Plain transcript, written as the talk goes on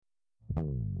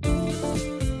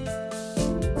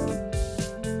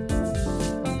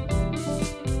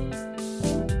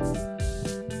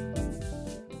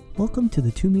Welcome to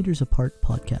the 2 Meters Apart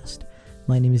podcast.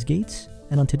 My name is Gates,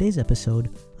 and on today's episode,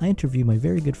 I interview my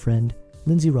very good friend,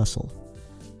 Lindsay Russell.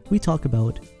 We talk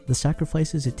about the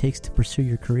sacrifices it takes to pursue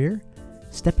your career,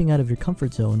 stepping out of your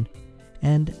comfort zone,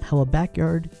 and how a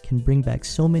backyard can bring back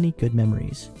so many good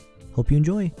memories. Hope you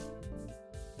enjoy.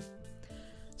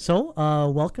 So,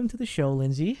 welcome to the show,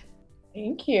 Lindsay.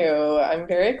 Thank you. I'm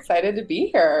very excited to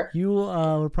be here. You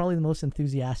were probably the most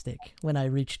enthusiastic when I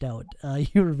reached out.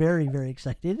 You were very, very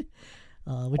excited,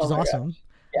 which is awesome. Gosh.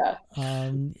 Yeah.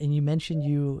 And you mentioned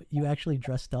you actually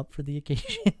dressed up for the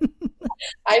occasion.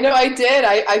 I know I did.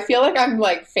 I feel like I'm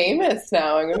like famous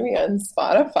now. I'm going to be on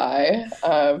Spotify.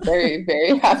 Very,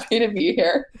 very happy to be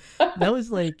here. That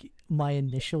was like my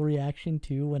initial reaction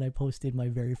too when I posted my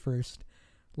very first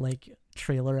like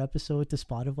trailer episode to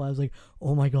Spotify. I was like,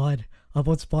 oh my God, I'm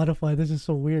on Spotify. This is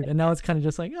so weird. And now it's kind of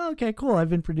just like, oh, okay, cool. I've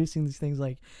been producing these things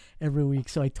like every week.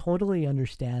 So I totally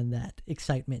understand that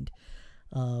excitement.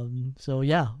 So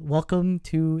yeah, welcome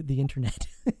to the internet.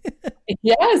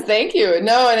 Yes, thank you.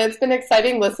 No, and it's been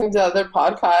exciting listening to other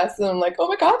podcasts, and I'm like, oh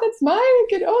my God, that's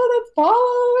Mike, and oh, that's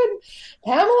Paulo and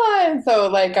Pamela. And so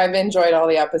like I've enjoyed all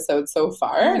the episodes so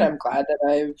far, and I'm glad that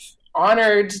I've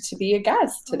honored to be a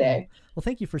guest today. Well,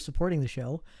 thank you for supporting the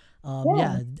show.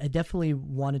 Yeah, I definitely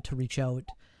wanted to reach out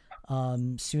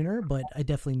sooner, but I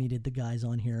definitely needed the guys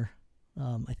on here,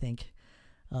 I think,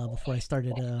 before I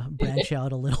started to branch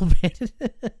out a little bit.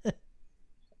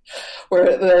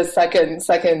 We're the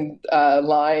second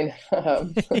line.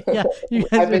 Yeah,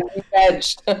 I've been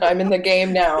edged. I'm in the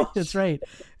game now. That's right.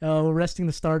 We're resting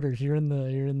the starters. You're in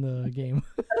the game.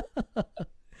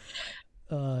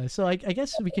 So I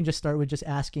guess we can just start with just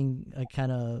asking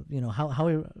kind of,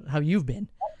 how you've been.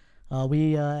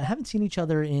 We haven't seen each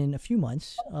other in a few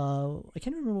months. I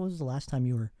can't remember when was the last time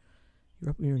you were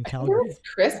in Calgary. It was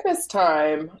Christmas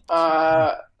time.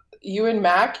 You and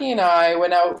Mackie and I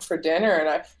went out for dinner, and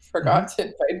I forgot to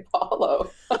invite Paulo.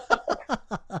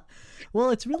 Well,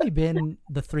 it's really been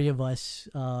the three of us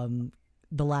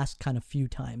the last kind of few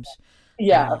times.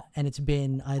 Yeah. And it's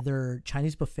been either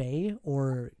Chinese buffet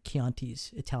or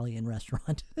Chianti's Italian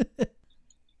restaurant.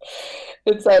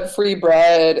 It's that free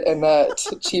bread and that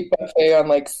cheap buffet on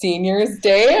like Seniors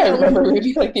Day. I remember we'd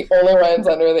be like the only ones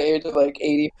under the age of like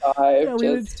 85. Yeah,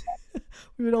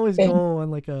 we would always go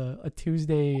on like a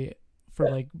Tuesday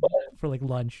for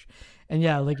lunch. And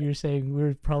yeah, like you were saying, we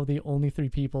were probably the only three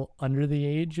people under the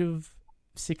age of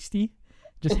 60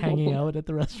 just hanging out at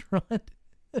the restaurant.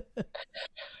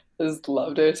 Just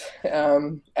loved it.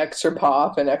 Extra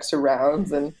pop and extra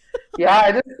rounds. And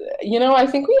yeah, I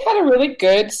think we had a really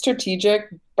good strategic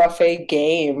buffet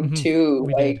game too.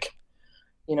 We like,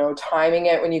 did. Timing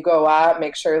it when you go up,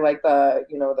 make sure like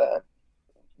the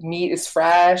meat is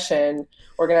fresh, and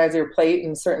organize your plate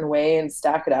in a certain way and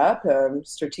stack it up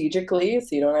strategically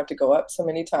so you don't have to go up so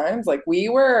many times. Like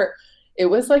it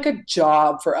was like a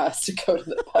job for us to go to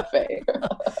the buffet.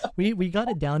 we got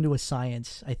it down to a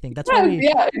science, I think. That's why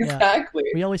why exactly.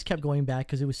 We always kept going back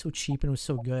because it was so cheap and it was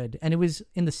so good. And it was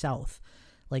in the South.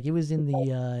 Like it was in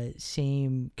the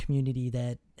same community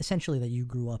that you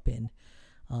grew up in,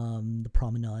 the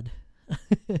Promenade.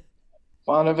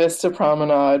 Buena Vista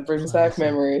Promenade brings back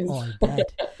memories. Oh, I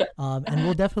bet. And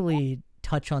we'll definitely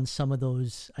touch on some of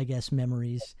those, I guess,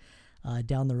 memories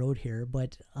down the road here.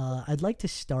 But I'd like to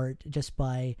start just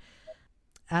by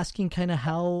asking kind of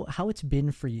how it's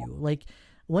been for you. Like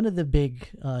one of the big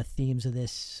themes of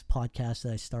this podcast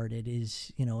that I started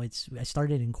is, I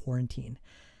started in quarantine,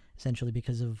 essentially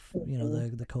because of,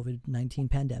 the COVID-19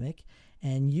 pandemic.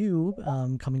 And you,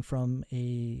 coming from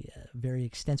a very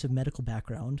extensive medical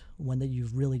background, one that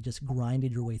you've really just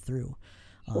grinded your way through.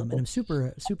 And I'm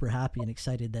super, super happy and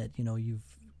excited that, you've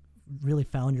really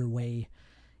found your way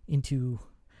into,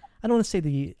 I don't want to say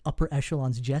the upper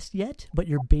echelons just yet, but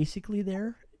you're basically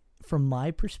there from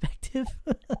my perspective.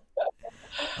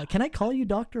 Can I call you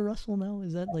Dr. Russell now?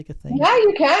 Is that like a thing? Yeah,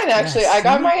 you can actually. Yes. I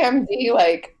got my MD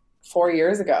like 4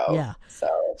 years ago. Yeah.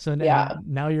 So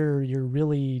now you're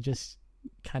really just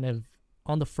kind of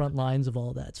on the front lines of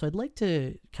all that. So I'd like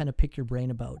to kind of pick your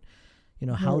brain about,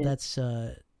 how that's,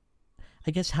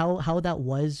 I guess how that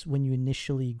was when you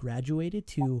initially graduated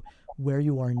to where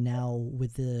you are now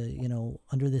with the,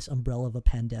 under this umbrella of a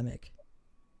pandemic.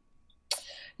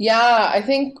 Yeah, I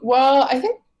think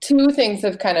two things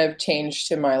have kind of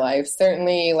changed in my life.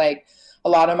 Certainly, like a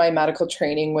lot of my medical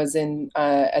training was in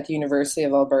at the University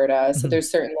of Alberta. So there's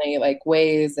certainly like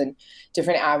ways and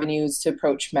different avenues to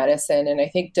approach medicine. And I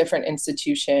think different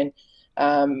institution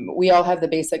we all have the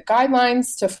basic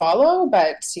guidelines to follow,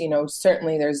 but,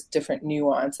 certainly there's different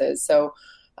nuances. So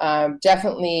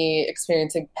definitely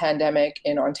experiencing pandemic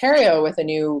in Ontario with a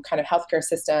new kind of healthcare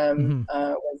system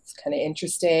was kind of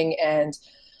interesting. And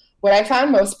what I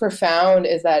found most profound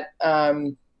is that,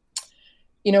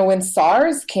 when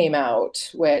SARS came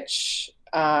out, which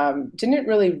didn't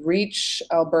really reach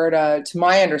Alberta, to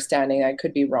my understanding, I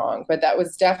could be wrong, but that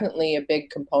was definitely a big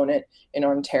component in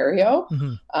Ontario.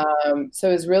 So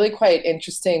it was really quite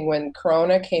interesting when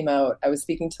Corona came out. I was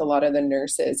speaking to a lot of the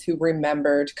nurses who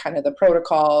remembered kind of the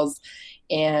protocols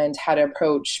and how to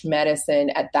approach medicine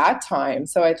at that time.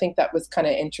 So I think that was kind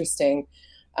of interesting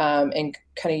and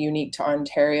kind of unique to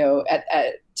Ontario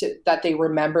that they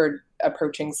remembered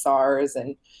approaching SARS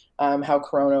and how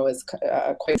Corona was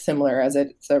quite similar, as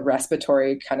it's a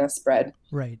respiratory kind of spread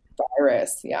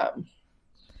virus. Yeah,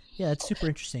 it's super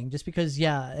interesting. Just because,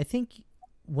 I think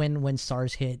when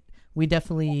SARS hit, we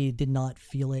definitely did not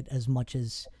feel it as much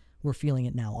as we're feeling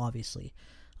it now. Obviously,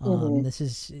 this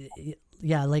is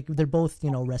like they're both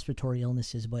respiratory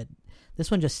illnesses, but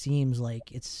this one just seems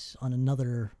like it's on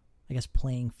another, I guess,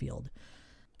 playing field.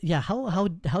 Yeah, how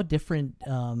different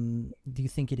do you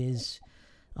think it is?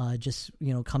 Just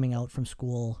coming out from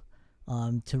school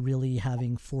to really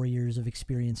having 4 years of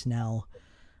experience now,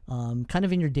 kind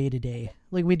of in your day to day.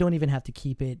 Like, we don't even have to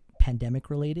keep it pandemic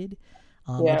related.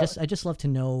 I just love to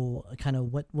know kind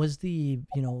of what was the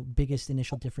biggest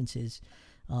initial differences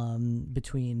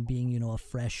between being a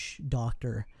fresh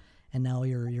doctor and now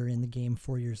you're in the game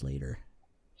 4 years later.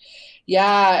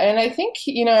 Yeah, and I think,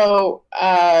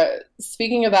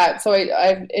 speaking of that, so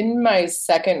I'm in my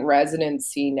second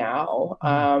residency now.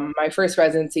 My first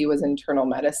residency was internal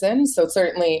medicine, so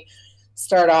certainly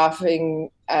start off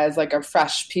as like a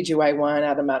fresh PGY1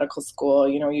 out of medical school.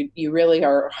 You really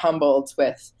are humbled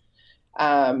with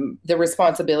the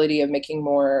responsibility of making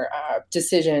more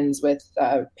decisions with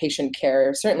patient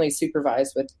care, certainly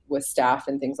supervised with staff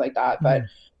and things like that, but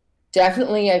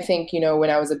definitely, I think, when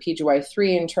I was a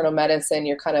PGY3 internal medicine,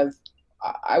 you're kind of,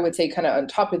 I would say, kind of on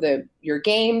top of your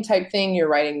game type thing. You're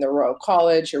writing the Royal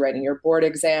College, you're writing your board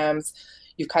exams,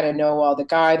 you kind of know all the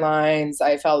guidelines.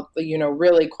 I felt,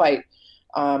 really quite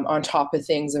on top of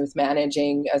things with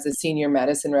managing as a senior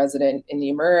medicine resident in the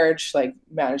Emerge, like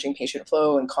managing patient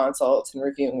flow and consults and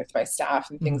reviewing with my staff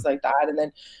and things like that. And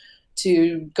then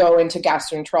to go into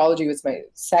gastroenterology was my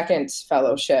second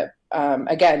fellowship.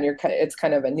 Again, it's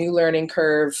kind of a new learning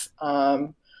curve.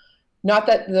 Not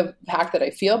that the fact that I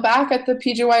feel back at the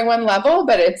PGY1 level,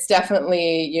 but it's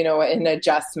definitely, an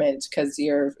adjustment because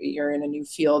you're in a new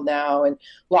field now and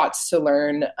lots to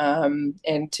learn,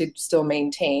 and to still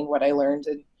maintain what I learned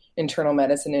in internal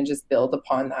medicine and just build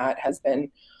upon that has been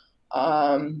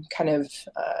kind of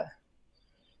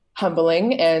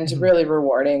humbling and really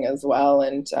rewarding as well.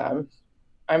 And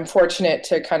I'm fortunate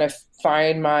to kind of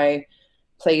find my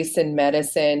place in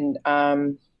medicine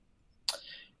kind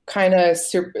of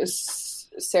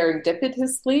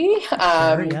serendipitously,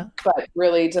 but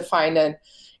really to find a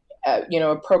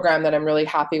program that I'm really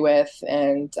happy with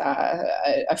and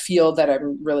a field that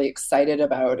I'm really excited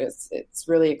about. It's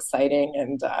really exciting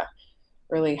and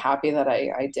really happy that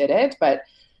I did it. But,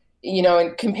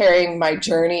 in comparing my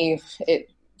journey,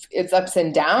 it's ups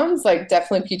and downs. Like,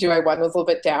 definitely PGY1 was a little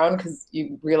bit down because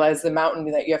you realize the mountain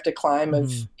that you have to climb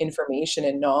of information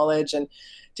and knowledge, and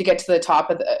to get to the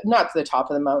top of not to the top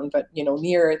of the mountain, but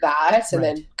near that, and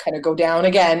then kind of go down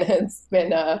again. It's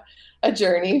been a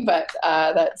journey, but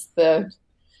that's the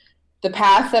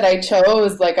path that I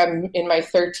chose. Like, I'm in my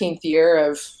 13th year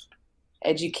of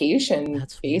education.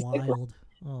 That's basically wild.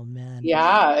 Oh man.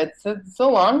 Yeah, it's a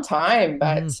long time,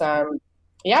 but I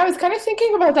was kind of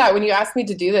thinking about that when you asked me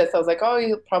to do this. I was like, oh,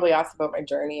 you probably asked about my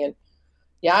journey, and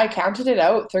I counted it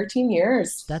out, 13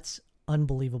 years. That's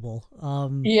unbelievable.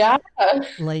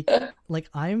 Like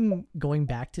I'm going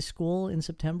back to school in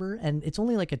September, and it's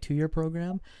only like a 2-year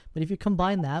program, but if you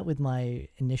combine that with my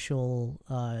initial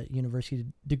university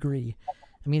degree,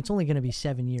 I mean, it's only going to be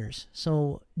 7 years.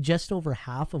 So just over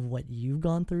half of what you've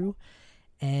gone through.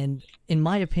 And in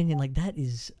my opinion, like, that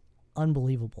is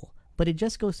unbelievable. But it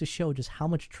just goes to show just how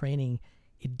much training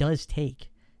it does take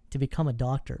to become a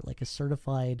doctor, like a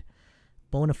certified,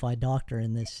 bona fide doctor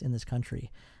in this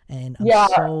country. And I would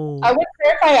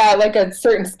clarify like a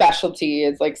certain specialty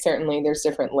is like, certainly there's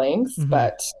different lengths,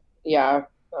 but for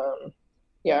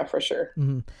sure.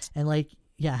 And like,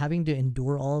 having to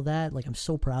endure all of that, like, I'm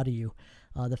so proud of you.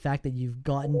 The fact that you've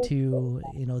gotten to,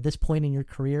 this point in your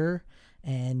career,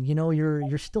 and,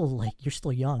 you're still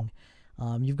young.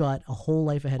 You've got a whole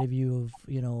life ahead of you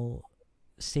of,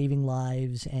 saving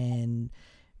lives and,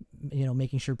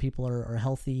 making sure people are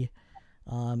healthy.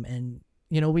 And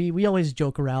we always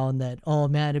joke around that, oh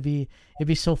man, it'd be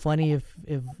so funny if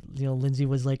Lindsay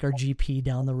was like our GP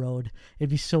down the road. It'd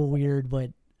be so weird,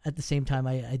 but at the same time,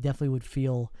 I definitely would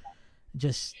feel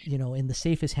just in the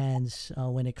safest hands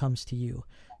when it comes to you.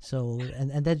 So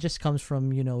and that just comes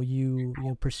from you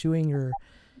pursuing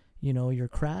your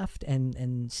craft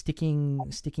and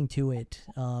sticking to it.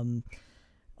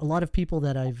 A lot of people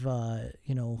that I've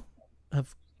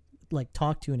have like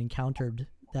talked to and encountered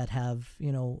that have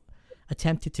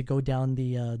attempted to go down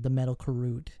the medical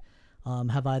route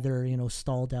have either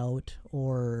stalled out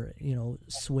or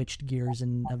switched gears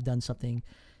and have done something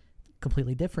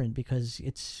completely different, because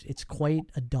it's quite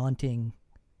a daunting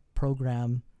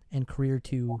program and career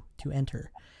to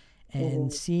enter.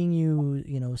 And seeing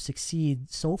you succeed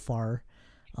so far,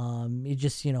 it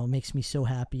just makes me so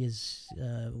happy as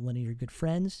one of your good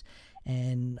friends,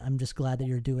 and I'm just glad that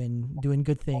you're doing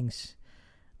good things.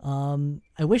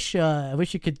 I wish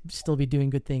you could still be doing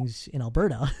good things in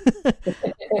Alberta,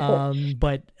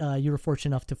 but you were fortunate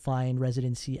enough to find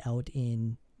residency out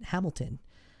in Hamilton,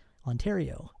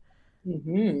 Ontario.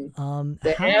 Mm-hmm.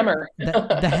 The hammer.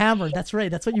 The hammer. That's right.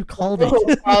 That's what you called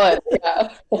it.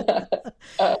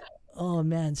 Yeah. Oh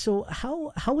man. So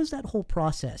how was that whole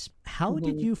process? How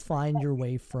did you find your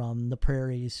way from the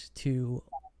prairies to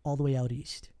all the way out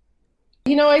east?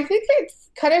 I think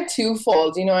it's kind of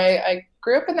twofold. I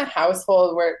grew up in a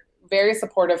household where very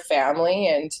supportive family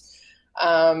and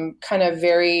kind of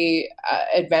very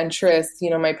adventurous.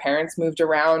 My parents moved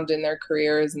around in their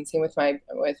careers, and same with my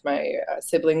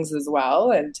siblings as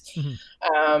well. And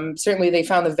certainly they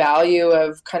found the value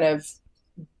of kind of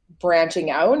branching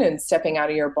out and stepping out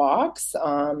of your box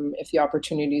if the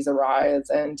opportunities arise.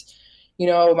 And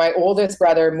my oldest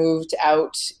brother moved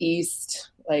out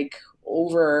east like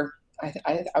over.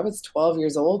 I was 12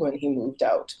 years old when he moved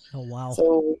out. Oh, wow.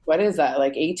 So what is that,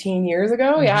 like 18 years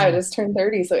ago? Mm-hmm. Yeah, I just turned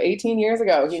 30. So 18 years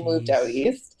ago, he moved out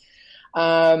east.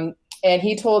 And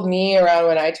he told me around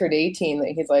when I turned 18 that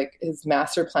he's like, his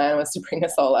master plan was to bring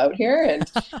us all out here.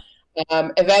 And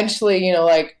eventually,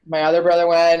 like my other brother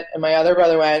went and my other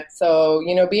brother went. So,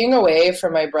 being away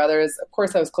from my brothers, of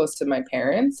course I was close to my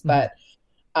parents, but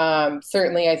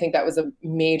certainly I think that was a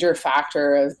major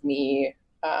factor of me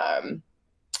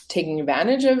taking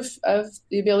advantage of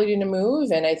the ability to move.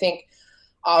 And I think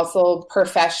also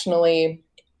professionally,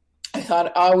 I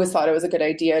always thought it was a good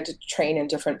idea to train in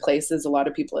different places. A lot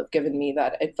of people have given me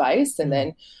that advice. And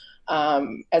then,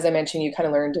 as I mentioned, you kind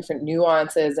of learn different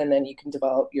nuances, and then you can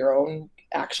develop your own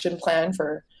action plan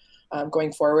for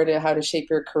going forward and how to shape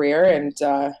your career. And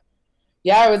it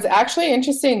was actually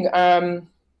interesting.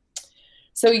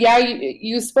 So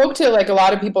you spoke to like a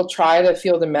lot of people try the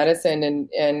field of medicine,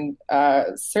 and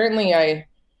certainly I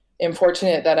am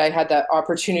fortunate that I had that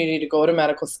opportunity to go to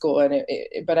medical school. And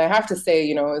but I have to say,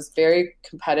 it was very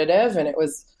competitive, and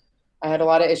I had a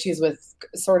lot of issues with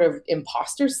sort of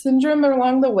imposter syndrome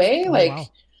along the way.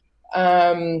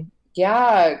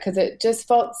 Because it just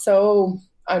felt so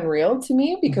unreal to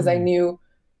me, because I knew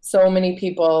so many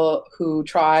people who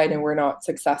tried and were not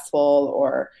successful,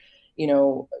 or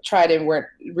tried and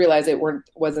realized it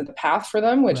wasn't the path for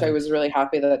them, which I was really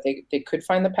happy that they could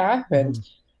find the path. And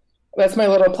that's my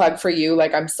little plug for you.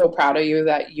 Like, I'm so proud of you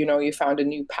that, you found a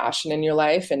new passion in your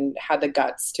life and had the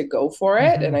guts to go for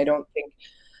it. And I don't think,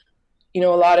 a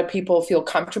lot of people feel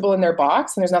comfortable in their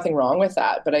box, and there's nothing wrong with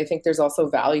that. But I think there's also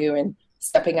value in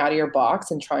stepping out of your box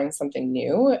and trying something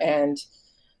new. And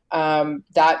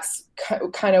that's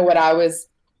kind of what I was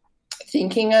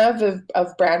thinking of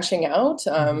branching out.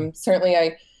 Certainly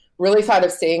I really thought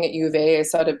of staying at U of A. I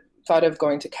thought of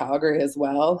going to Calgary as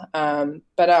well.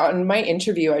 But on my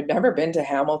interview, I'd never been to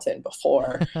Hamilton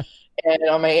before. And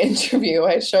on my interview,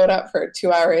 I showed up for a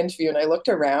 2-hour interview, and I looked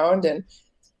around, and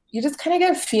you just kind of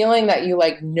get a feeling that you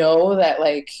know that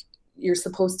you're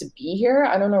supposed to be here.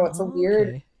 I don't know. It's a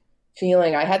weird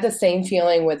feeling. I had the same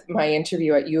feeling with my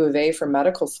interview at U of A for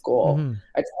medical school.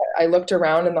 I looked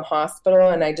around in the hospital,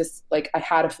 and I just I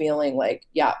had a feeling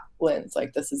Lynn's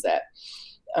this is it.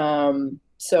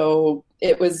 So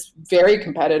it was very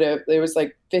competitive. There was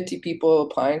 50 people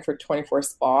applying for 24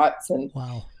 spots, and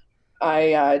wow.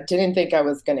 I didn't think I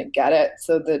was going to get it.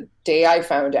 So the day I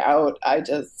found out, I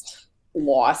just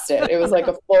lost it. It was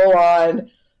a full on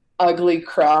ugly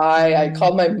cry. I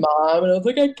called my mom, and I was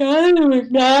like, I can't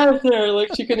even math her.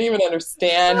 She couldn't even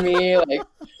understand me.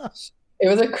 It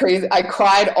was I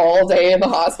cried all day in the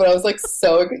hospital. I was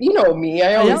so, me,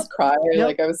 I always cry.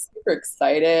 I was super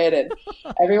excited, and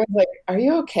everyone's like, are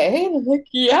you okay? And I'm like,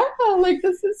 yeah,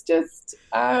 this is just,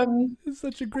 it's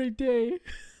such a great day.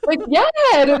 yeah,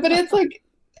 but it's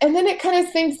and then it kind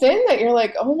of sinks in that you're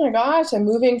like, oh my gosh, I'm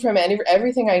moving from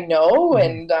everything I know,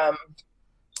 and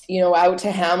out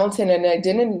to Hamilton,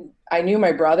 and I knew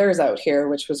my brothers out here,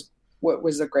 which was what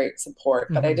was a great support,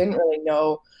 but I didn't really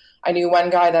know. I knew one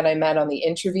guy that I met on the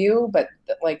interview, but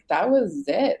like that was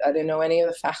it. I didn't know any of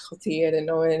the faculty. I didn't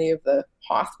know any of the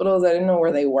hospitals. I didn't know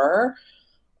where they were.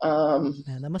 Man,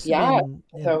 that must have been,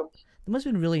 that must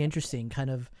have been really interesting. Kind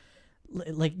of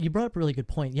like you brought up a really good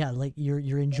point. Yeah, like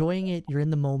you're enjoying it. You're in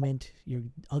the moment. You're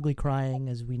ugly crying,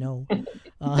 as we know.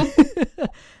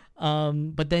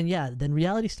 But then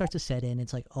reality starts to set in.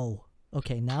 It's like, oh,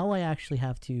 okay, now I actually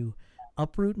have to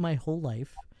uproot my whole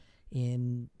life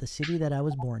in the city that I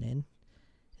was born in,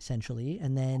 essentially,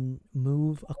 and then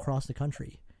move across the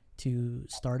country to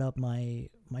start up my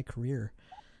career.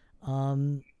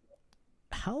 How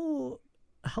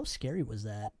scary was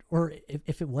that? Or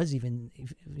if it was even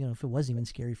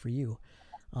scary for you,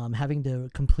 having to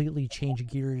completely change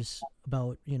gears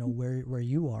about, where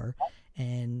you are,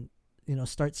 and,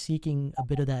 start seeking a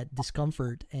bit of that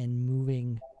discomfort and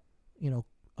moving,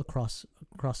 across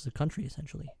the country,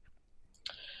 essentially.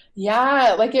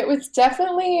 Yeah, like it was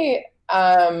definitely,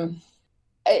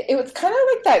 it was kind of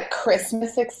like that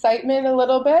Christmas excitement a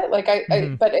little bit. Like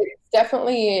but it's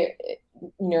definitely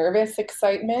nervous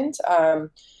excitement.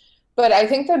 But I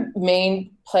think the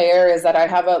main player is that I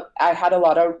had a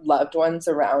lot of loved ones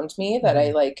around me that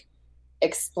I like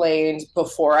explained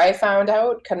before I found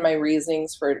out kind of my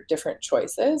reasonings for different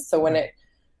choices. So when it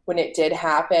did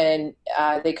happen,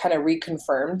 they kind of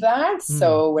reconfirmed that.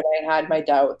 So when I had my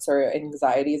doubts or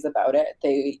anxieties about it,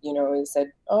 they,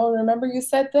 said, oh, remember you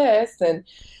said this. And,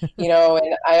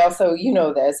 and I also,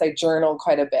 this, I journal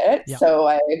quite a bit. Yeah. So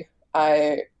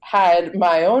I had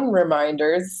my own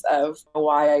reminders of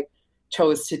why I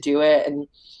chose to do it. And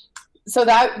so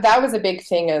that was a big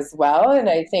thing as well. And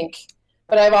I think,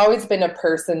 but I've always been a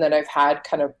person that I've had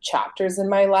kind of chapters in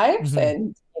my life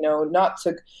and, not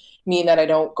to mean that I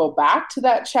don't go back to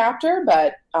that chapter,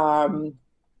 but,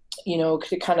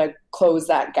 to kind of close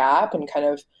that gap and kind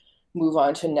of move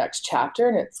on to the next chapter.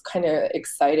 And it's kind of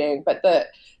exciting. But the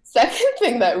second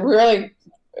thing that really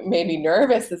made me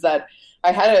nervous is that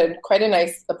I had quite a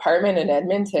nice apartment in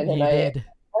Edmonton, and I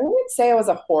wouldn't say I was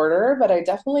a hoarder, but I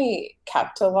definitely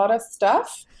kept a lot of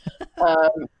stuff.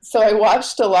 So I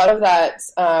watched a lot of that.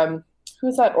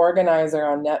 Who's that organizer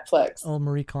on Netflix? Oh,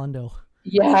 Marie Kondo.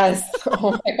 Yes.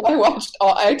 Oh my God.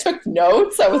 I took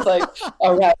notes. I was like,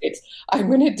 all right, I'm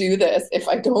going to do this. If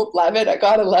I don't love it, I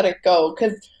got to let it go.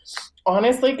 Because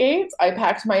honestly, Gates, I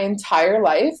packed my entire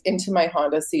life into my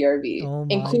Honda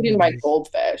CRV, including my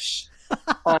goldfish.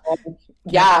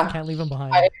 Can't leave them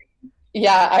behind. I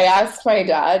asked my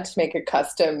dad to make a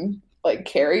custom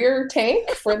carrier tank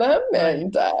for them,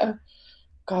 and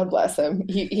God bless him.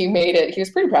 He made it. He was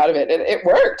pretty proud of it. It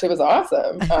worked. It was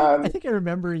awesome. I think I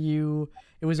remember you.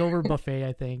 It was over buffet,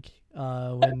 I think.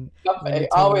 Always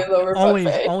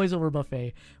over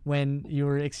buffet. When you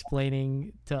were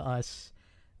explaining to us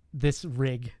this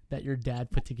rig that your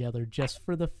dad put together just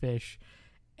for the fish,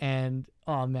 and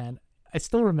oh man, I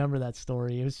still remember that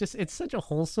story. It's such a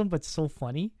wholesome but so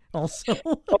funny also.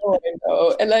 Oh, I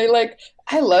know. And I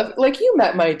love, you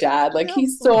met my dad.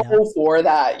 He's so for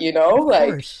that,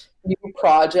 new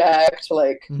project,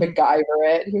 MacGyver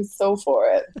it. He's so for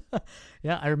it.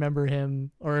 Yeah, I remember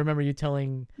you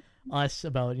telling us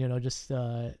about, just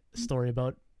a story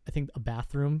about, I think, a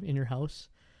bathroom in your house.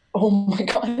 Oh my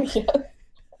God, yes.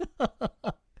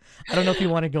 I don't know if you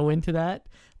want to go into that,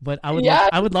 but I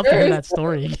would love to hear that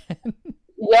story again.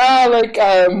 Yeah,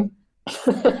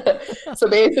 so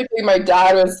basically my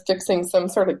dad was fixing some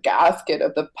sort of gasket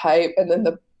of the pipe, and then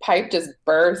the pipe just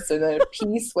burst, and then a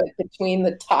piece went between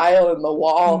the tile and the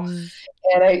wall.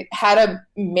 And I had a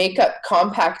makeup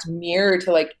compact mirror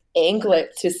to angle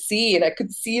it to see, and I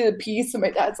could see the piece, and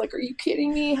my dad's like, are you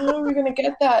kidding me? How are we going to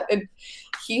get that? And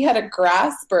he had a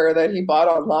grasper that he bought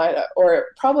online, or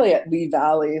probably at Lee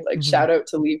Valley, shout out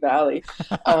to Lee Valley.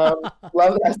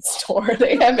 Love that store.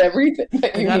 They have everything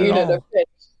that you need in a fish.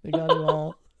 They got it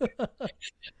all.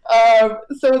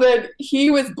 So that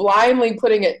he was blindly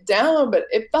putting it down, but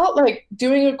it felt like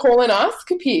doing a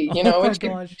colonoscopy, which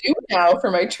you do now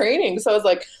for my training. So I was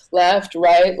like, left,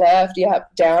 right, left,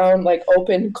 down,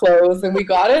 open, close, and we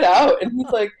got it out. And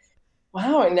he's like,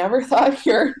 wow, I never thought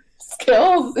your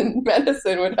skills in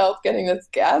medicine would help getting this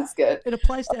gasket. It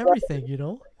applies to everything,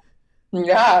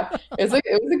 Yeah, it was a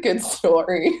good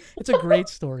story. It's a great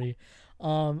story.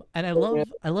 And I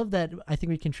love that. I think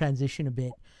we can transition a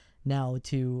bit now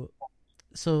to,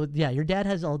 so yeah, your dad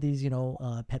has all these,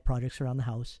 pet projects around the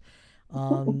house.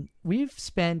 We've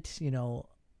spent,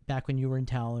 back when you were in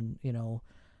town,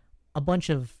 a bunch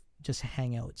of just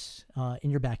hangouts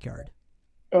in your backyard.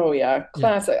 Oh yeah,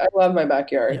 classic. I love my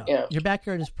backyard. Yeah. Your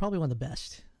backyard is probably one of the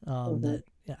best that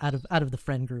out of the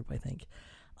friend group, I think.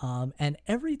 And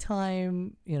every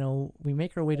time, we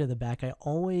make our way to the back, I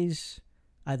always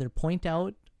either point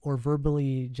out or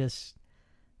verbally just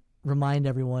remind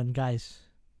everyone, guys,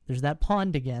 there's that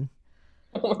pond again.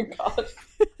 Oh my gosh.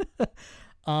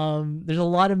 There's a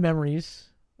lot of memories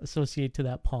associated to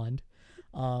that pond.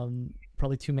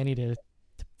 Probably too many to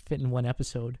fit in one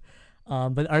episode.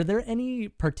 But are there any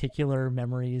particular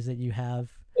memories that you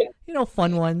have,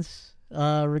 fun ones,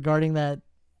 regarding that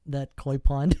koi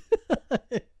pond? Oh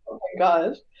my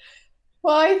gosh.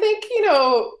 Well, I think,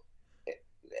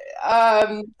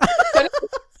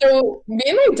 so me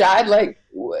and my dad,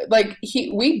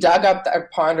 we dug up our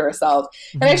pond ourselves.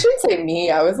 And I shouldn't say me,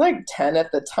 I was like 10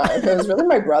 at the time. It was really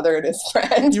my brother and his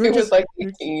friend who was like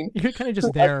 18. You're kind of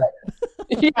just there.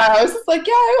 Yeah, I was just like,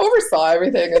 yeah, I oversaw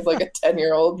everything as like a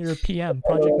 10-year-old. You're a PM,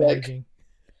 project managing.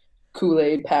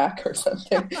 Kool-Aid pack or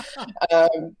something.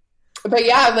 But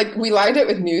yeah, we lined it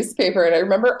with newspaper, and I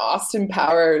remember Austin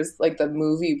Powers, the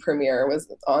movie premiere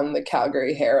was on the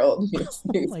Calgary Herald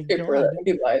newspaper that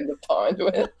we lined the pond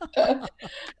with.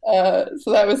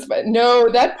 So that was fun.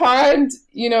 No, that pond,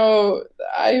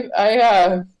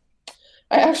 I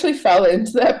actually fell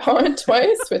into that pond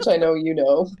twice, which I know you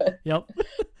know. But, yep.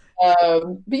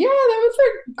 But yeah, that was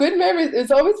a good memory. There's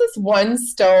always this one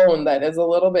stone that is a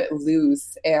little bit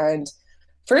loose, and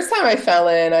first time I fell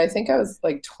in, I think I was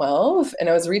 12, and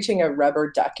I was reaching a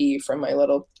rubber ducky from my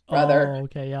little brother. Oh,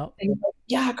 okay, yeah. And he's like,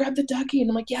 yeah, grab the ducky. And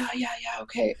I'm like, yeah,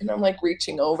 okay. And I'm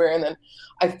reaching over, and then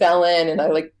I fell in, and I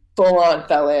full on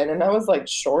fell in. And I was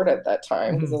short at that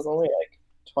time because I was only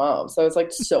 12. So I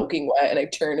was soaking wet, and I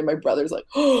turned, and my brother's like,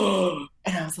 oh,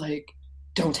 and I was like,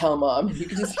 don't tell Mom. And you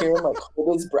could just hear him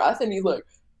hold his breath, and he's like,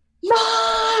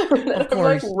 Mom! And I'm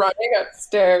running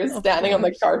upstairs, standing on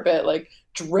the carpet,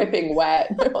 dripping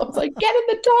wet. My mom's like, get in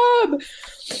the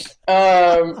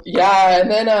tub. Yeah, and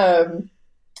then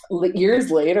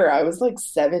years later, I was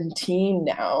 17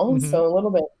 now, so a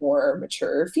little bit more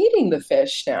mature, feeding the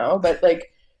fish now, but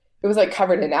it was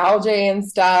covered in algae and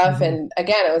stuff. And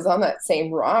again, it was on that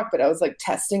same rock, but I was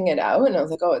testing it out, and I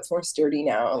was like, oh, it's more sturdy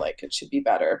now. It should be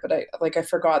better. But I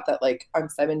forgot that I'm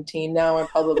 17 now. I'm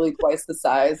probably twice the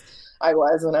size I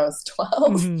was when I was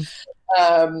 12.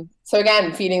 So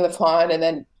again, feeding the pond, and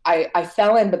then I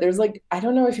fell in, but there's I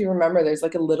don't know if you remember, there's a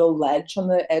little ledge on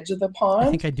the edge of the pond.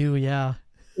 I think I do. Yeah.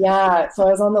 Yeah. So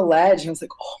I was on the ledge, and I was like,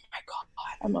 oh my God,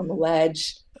 I'm on the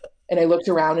ledge. And I looked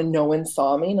around, and no one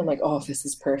saw me. And I'm like, oh, this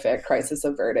is perfect. Crisis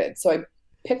averted. So I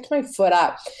picked my foot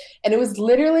up, and it was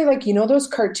literally those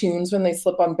cartoons when they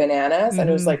slip on bananas, and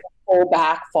it was full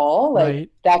back fall. Right.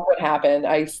 That's what happened.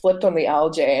 I slipped on the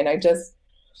algae, and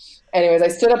anyways, I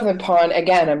stood up in the pond.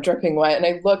 Again, I'm dripping wet, and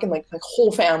I look, and my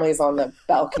whole family's on the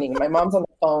balcony. My mom's on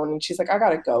the phone, and she's like, I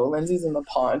gotta go. Lindsay's in the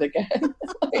pond again.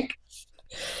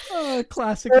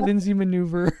 Classic Lindsay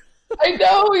maneuver. I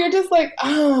know, you're just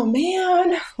oh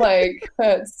man,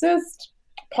 it's just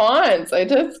ponds. I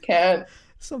just can't.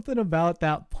 Something about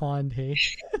that pond, hey?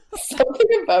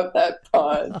 Something about that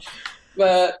pond.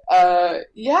 But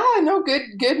yeah, no,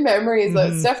 good memories.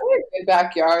 It's definitely a good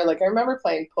backyard. I remember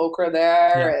playing poker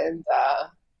there, and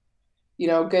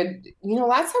good.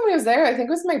 Last time I was there, I think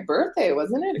it was my birthday,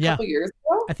 wasn't it? A couple years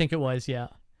ago. I think it was, yeah.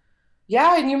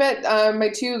 Yeah, and you met my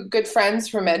two good friends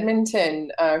from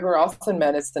Edmonton who are also in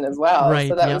medicine as well. Right,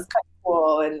 so that was kind of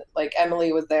cool. And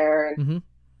Emily was there, and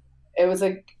it was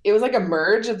a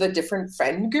merge of the different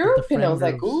friend group. And I was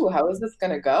like, ooh, how is this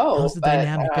gonna go? How's the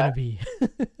dynamic gonna be?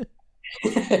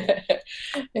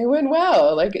 It went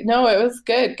well. No, it was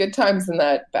good. Good times in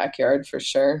that backyard for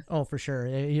sure. Oh, for sure.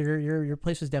 Your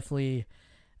place was definitely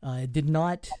did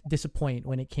not disappoint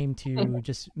when it came to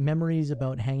just memories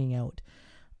about hanging out.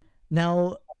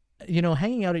 Now,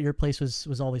 hanging out at your place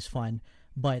was always fun,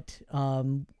 but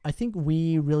I think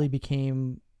we really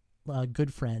became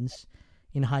good friends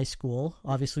in high school.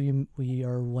 Obviously, we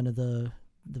are one of the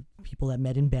people that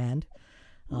met in band,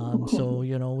 so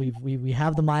we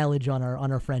have the mileage on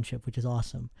our friendship, which is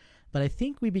awesome. But I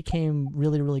think we became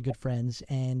really, really good friends,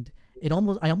 and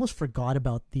I almost forgot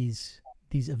about these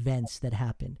events that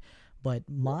happened. But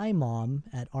my mom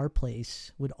at our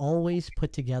place would always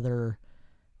put together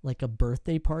a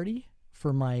birthday party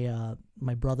for my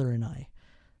brother and I.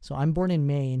 So I'm born in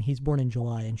May and he's born in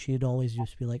July, and she'd always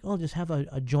just be like, oh, just have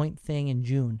a joint thing in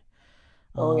June.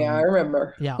 Oh yeah, I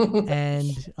remember. Yeah. And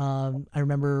I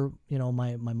remember,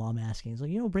 my mom asking, it's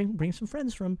bring some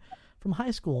friends from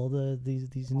high school,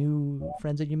 these new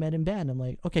friends that you met in band. I'm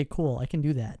like, okay, cool, I can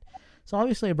do that. So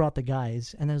obviously I brought the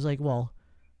guys, and I was like, well,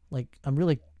 like I'm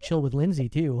really chill with Lindsay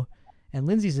too, and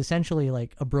Lindsay's essentially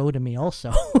like a bro to me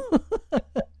also.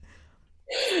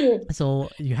 So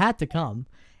you had to come,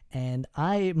 and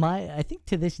I think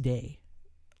to this day,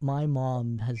 my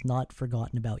mom has not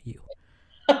forgotten about you.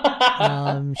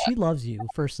 She loves you,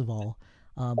 first of all,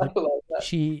 but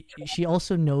she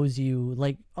also knows you.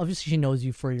 Like, obviously, she knows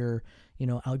you for your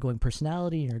outgoing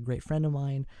personality. You're a great friend of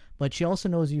mine, but she also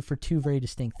knows you for two very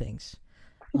distinct things.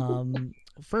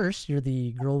 First, you're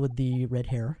the girl with the red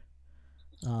hair.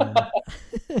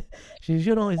 She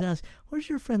should always ask, "Where's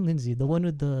your friend Lindsay, the one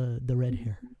with the red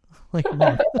hair?" Like,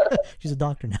 mom, she's a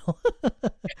doctor now.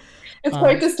 It's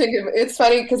quite distinctive. It's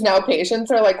funny because now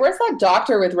patients are like, "Where's that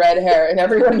doctor with red hair?" And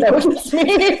everyone knows it's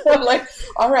me. I'm like,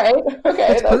 "All right,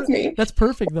 okay, that's me." That's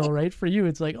perfect though, right? For you,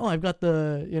 it's like, oh, I've got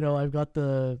the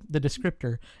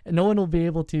descriptor, and no one will be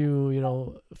able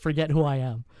to forget who I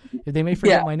am. They may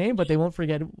forget my name, but they won't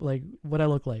forget like what I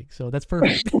look like. So that's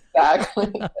perfect.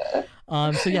 Exactly.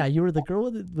 So yeah, you were the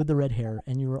girl with the red hair,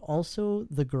 and you were also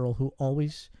the girl who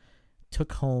always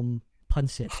took home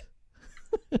pancit.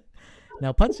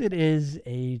 Now, pancit is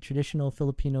a traditional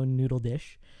Filipino noodle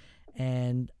dish,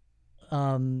 and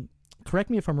correct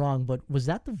me if I'm wrong, but was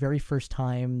that the very first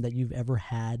time that you've ever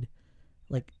had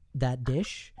like that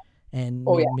dish, and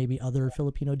maybe other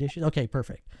Filipino dishes? Okay,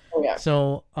 perfect. Oh yeah.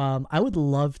 So I would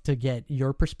love to get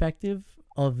your perspective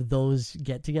of those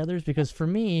get-togethers, because for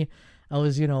me, I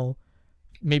was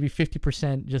maybe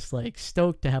 50% just like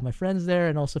stoked to have my friends there,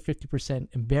 and also 50%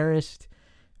 embarrassed.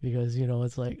 Because,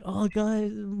 it's like, oh,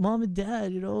 guys, mom and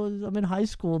dad, I'm in high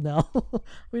school now.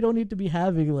 We don't need to be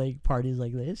having, like, parties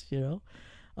like this,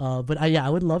 But, I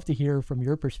would love to hear from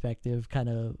your perspective, kind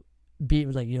of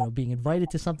being, like, being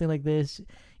invited to something like this,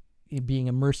 being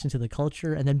immersed into the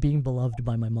culture, and then being beloved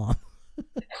by my mom.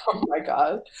 Oh, my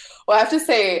God. Well, I have to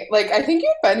say, like, I think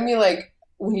you invited me, like,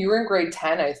 when you were in grade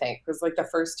 10, I think. It was, like, the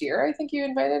first year, I think you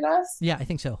invited us. Yeah, I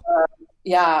think so.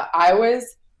 Yeah, I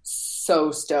was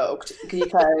so stoked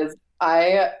because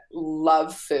I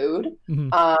love food,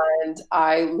 and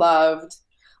I loved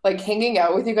like hanging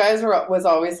out with you guys was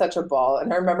always such a ball.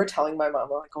 And I remember telling my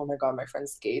mom, like, "Oh my God, my friend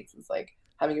Skates is like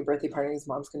having a birthday party. His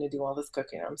mom's going to do all this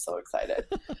cooking. I'm so excited."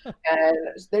 And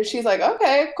then she's like,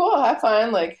 "Okay, cool, have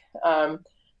fun." Like,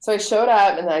 so I showed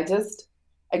up, and I just,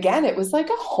 again, it was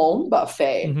like a home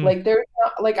buffet. Like, there's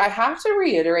not, like, I have to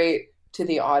reiterate to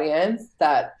the audience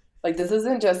that, like, this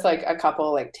isn't just like a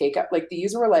couple like take up. Like,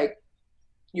 these were like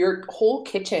your whole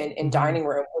kitchen and dining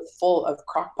room was full of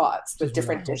crock pots with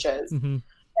different dishes.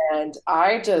 And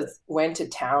I just went to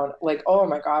town. Like, oh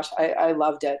my gosh, I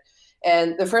loved it.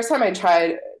 And the first time I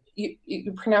tried,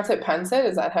 you pronounce it pancit?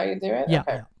 Is that how you do it? Yeah.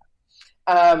 Okay.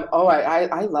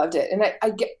 I loved it. And I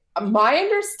get, my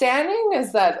understanding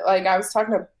is that, like, I was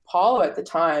talking to Paulo at the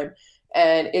time,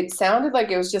 and it sounded like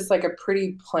it was just like a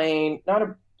pretty plain,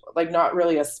 not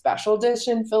really a special dish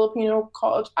in Filipino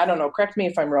culture. I don't know. Correct me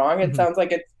if I'm wrong. It sounds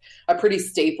like it's a pretty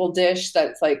staple dish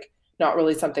that's like not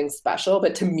really something special.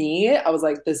 But to me, I was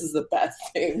like, this is the best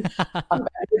thing I've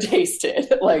ever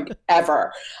tasted, like,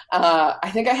 ever. I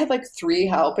think I had like 3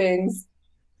 helpings,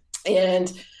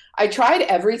 and I tried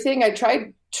everything. I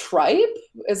tried tripe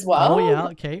as well. Oh yeah,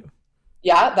 okay.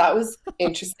 Yeah, that was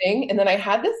interesting. And then I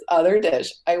had this other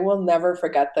dish. I will never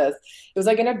forget this. It was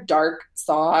like in a dark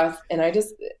sauce, and I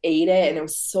just ate it, and it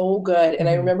was so good. And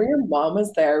I remember your mom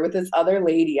was there with this other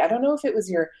lady. I don't know if it was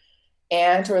your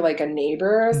aunt or like a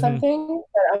neighbor or something.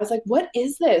 But I was like, "What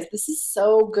is this? This is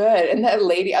so good." And that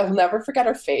lady, I'll never forget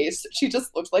her face. She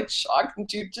just looked like shocked, and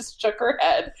she just shook her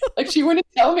head. Like, she wouldn't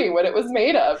tell me what it was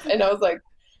made of. And I was like,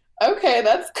 "Okay,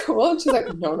 that's cool." And she's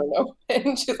like, no.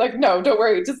 And she's like, "No, don't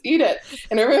worry, just eat it."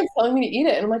 And everyone's telling me to eat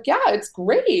it. And I'm like, "Yeah, it's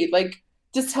great. Like,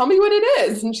 just tell me what it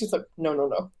is." And she's like,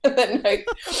 no. And then I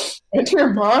went to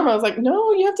her mom. I was like,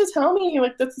 "No, you have to tell me.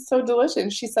 Like, this is so delicious."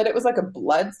 And she said it was like a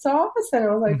blood sauce. And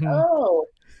I was like, oh,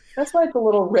 that's why it's a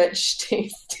little rich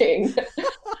tasting.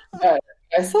 But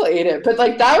I still ate it. But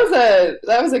like, that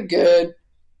was a good,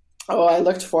 I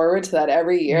looked forward to that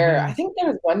every year. I think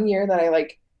there was one year that I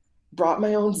like brought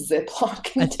my own Ziploc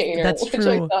container. That's which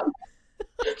true. I thought,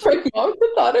 my mom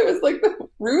thought it was like the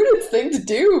rudest thing to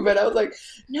do, but I was like,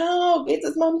 "No,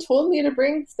 Gates' mom told me to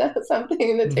bring something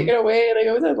and to take it away, like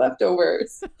it was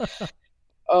leftovers."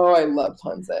 Oh, I love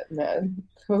pancit, man.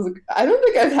 I don't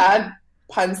think I've had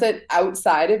pancit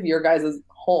outside of your guys'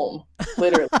 home,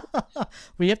 literally.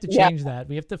 We have to change that.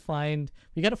 We got to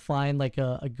find like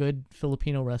a good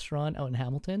Filipino restaurant out in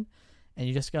Hamilton, and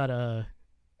you just gotta,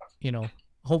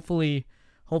 hopefully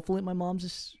my mom's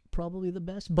is probably the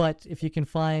best, but if you can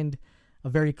find a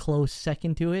very close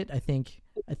second to it, I think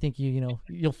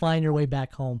you'll find your way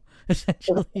back home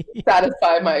essentially.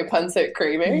 Satisfy my pancit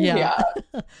craving. Yeah.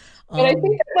 But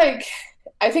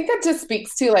I think that just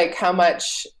speaks to like how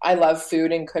much I love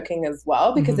food and cooking as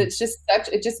well, because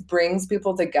Mhm. it just brings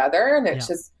people together, and it's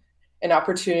just an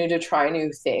opportunity to try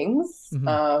new things.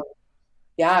 Mhm.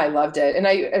 Yeah, I loved it. And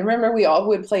I remember we all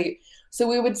would play, so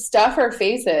we would stuff our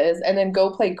faces and then go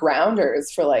play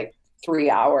grounders for like 3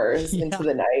 hours into Yeah.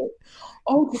 the night.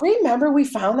 Oh, do you remember we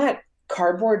found that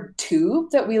cardboard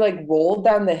tube that we like rolled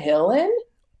down the hill in?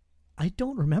 I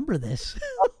don't remember this.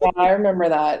 Yeah, I remember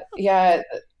that. Yeah,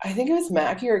 I think it was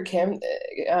Mackie or Kim,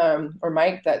 or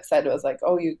Mike that said, it was like,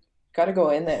 "Oh, you got to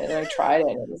go in there." And I tried it,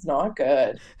 and it was not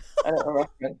good. I don't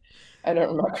recommend. I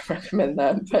don't recommend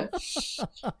that. But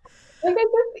like I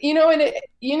just,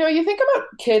 and you think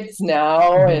about kids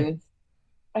now, Mhm. and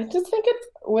I just think it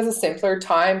was a simpler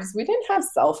time because we didn't have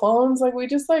cell phones. Like we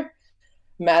just like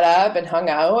met up and hung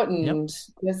out Yep. and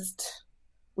just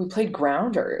we played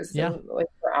grounders Yeah. and like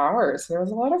for hours. And it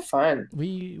was a lot of fun.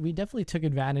 We definitely took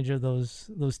advantage of those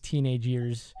teenage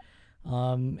years.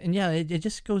 And yeah, it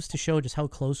just goes to show just how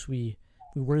close we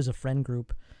were as a friend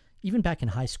group, even back in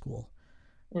high school.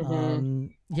 Hmm.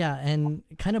 Yeah, and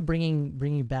kind of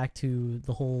bringing back to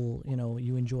the whole,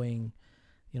 you enjoying,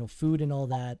 food and all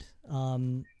that.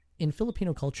 In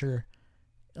Filipino culture,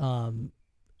 um,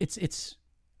 it's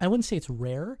I wouldn't say it's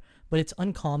rare, but it's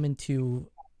uncommon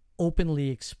to openly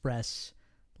express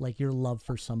like your love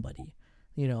for somebody.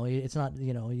 It's not,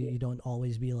 you don't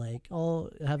always be like, "Oh,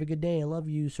 have a good day, I love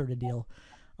you," sort of deal.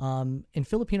 In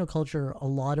Filipino culture, a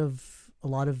lot of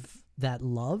that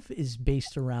love is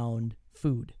based around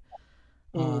food,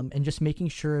 Mm. and just making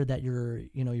sure that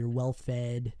you're well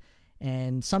fed,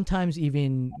 and sometimes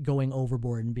even going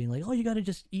overboard and being like, "Oh, you got to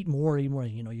just eat more, eat more."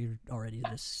 You're already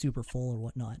just super full or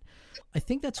whatnot. I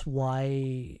think that's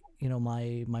why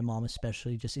my mom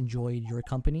especially just enjoyed your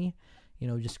company.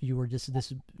 Just you were just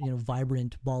this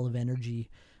vibrant ball of energy,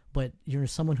 but you're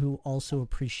someone who also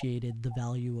appreciated the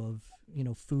value of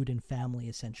food and family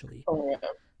essentially. Oh yeah. Yeah.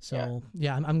 So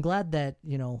yeah, I'm glad that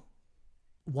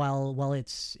while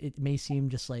it may seem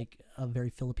just like a very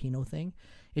Filipino thing,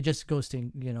 it just goes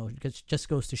to just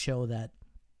goes to show that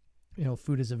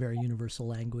food is a very universal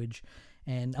language.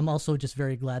 And I'm also just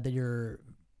very glad that you're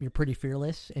pretty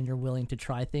fearless and you're willing to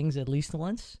try things at least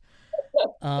once.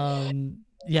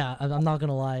 Yeah, I'm not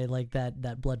gonna lie, like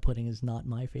that blood pudding is not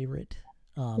my favorite.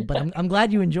 But I'm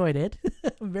glad you enjoyed it.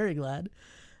 I'm very glad.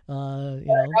 I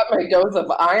got my dose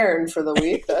of iron for the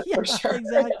week, that's Yeah, for sure.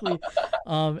 exactly.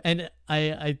 And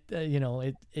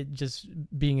it just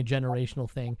being a generational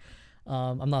thing.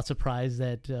 I'm not surprised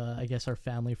that I guess our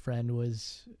family friend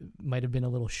might have been a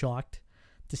little shocked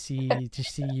to see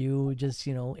you just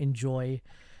enjoy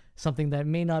something that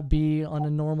may not be on a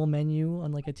normal menu,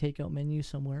 on like a takeout menu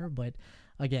somewhere. But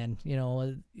again,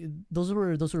 those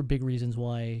were big reasons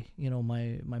why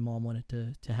my mom wanted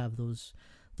to have those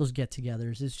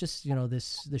get-togethers. It's just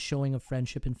the showing of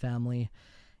friendship and family,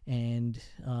 and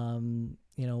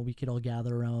we could all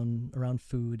gather around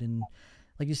food. And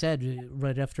like you said,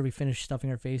 right after we finish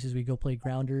stuffing our faces, we go play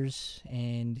grounders,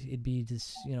 and it'd be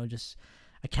just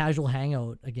a casual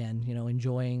hangout again,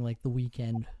 enjoying like the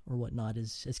weekend or whatnot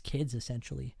as kids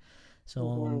essentially. So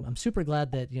Mhm. I'm super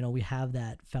glad that we have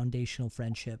that foundational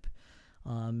friendship,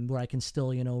 where I can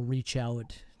still reach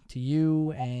out to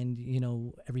you, and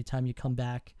every time you come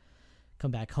back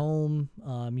home,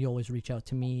 you always reach out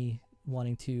to me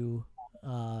wanting to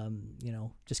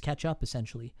just catch up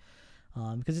essentially,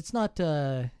 because it's not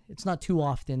too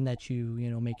often that you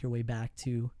make your way back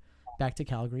to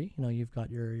Calgary. You've got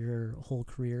your whole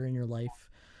career and your life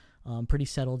pretty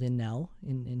settled in now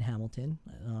in Hamilton.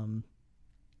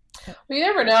 Well, you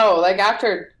never know. Like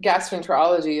after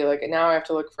gastroenterology, like now I have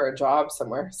to look for a job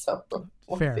somewhere. So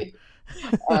we'll Fair. see.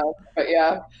 But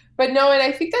yeah, but no, and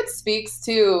I think that speaks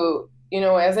to,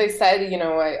 as I said,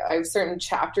 I have certain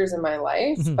chapters in my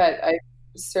life, Mhm. but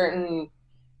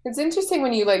it's interesting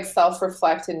when you like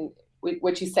self-reflect and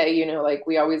what you say, like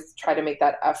we always try to make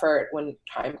that effort when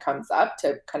time comes up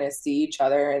to kind of see each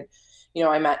other. And,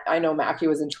 I know Mackie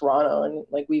was in Toronto and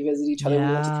like we visited each other.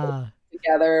 We went to Yeah.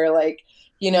 together, like,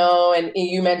 and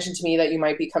you mentioned to me that you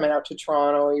might be coming out to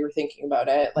Toronto or you were thinking about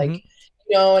it. Hmm. Like,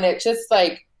 and it just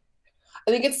like,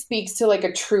 I think it speaks to like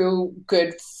a true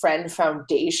good friend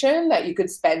foundation that you could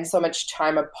spend so much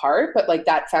time apart, but like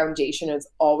that foundation is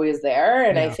always there.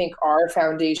 And I Yeah. think our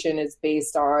foundation is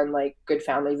based on like good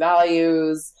family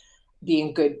values,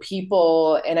 being good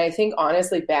people. And I think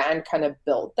honestly, band kind of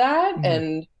built that. Hmm.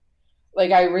 And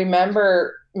like I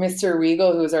remember Mr.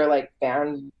 Regal, who's our like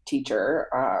band teacher,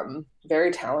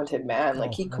 very talented man.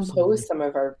 Like he composed some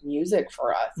of our music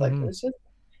for us. Like it was just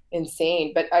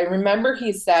insane. But I remember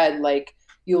he said, like,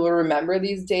 you will remember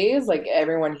these days, like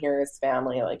everyone here is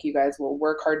family. Like you guys will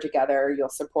work hard together, you'll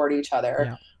support each other.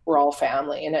 Yeah. We're all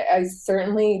family. And I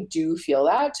certainly do feel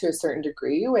that to a certain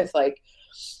degree with like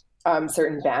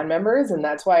certain band members. And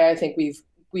that's why I think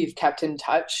we've kept in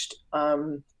touch,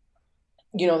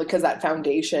 you know, because that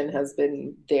foundation has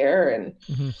been there. And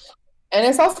and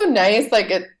it's also nice,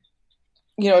 like it,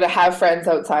 you know, to have friends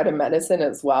outside of medicine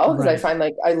as well. Because I find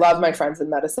like I love my friends in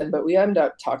medicine, but we end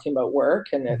up talking about work,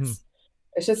 and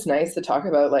it's just nice to talk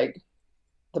about like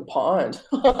the pond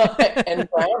and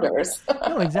grounders.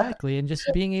 No, exactly. And just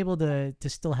being able to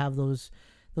still have those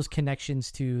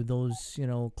connections to those, you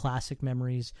know, classic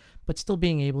memories, but still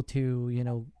being able to, you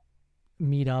know,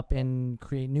 meet up and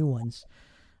create new ones.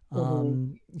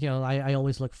 You know, I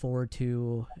always look forward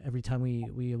to every time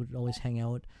we would always hang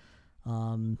out.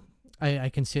 I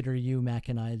consider you, Mac,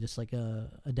 and I just like a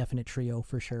definite trio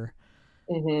for sure.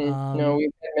 No,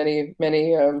 we've had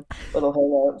many little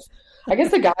hangouts. I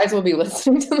guess the guys will be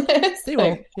listening to this. They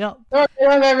will, yeah. Don't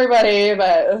love everybody,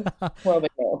 but well, they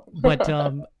know. But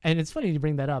and it's funny to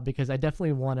bring that up because I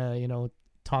definitely want to, you know,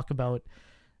 talk about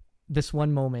this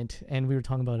one moment, and we were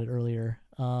talking about it earlier.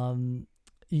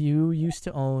 You used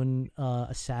to own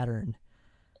a Saturn.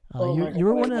 You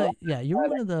were one of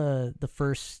the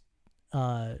first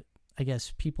I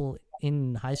guess people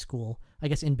in high school, I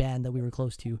guess in band that we were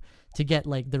close to get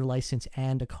like their license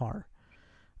and a car.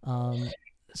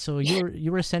 So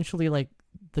you were essentially like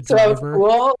the driver. So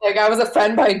cool. Like I was a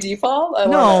friend by default.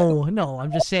 No,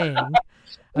 I'm just saying.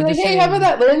 I'm like, hey, how about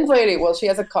that Lynn's lady? Well, she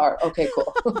has a car. Okay,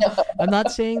 cool. I'm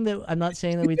not saying that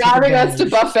we took driving advantage. us to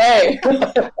buffet.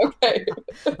 Okay.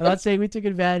 I'm not saying we took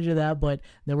advantage of that, but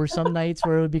there were some nights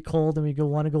where it would be cold and we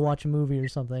want to go watch a movie or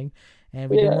something, and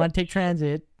we didn't want to take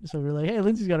transit, so we were like, hey,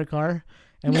 Lindsay's got a car,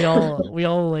 and we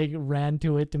all like ran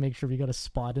to it to make sure we got a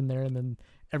spot in there, and then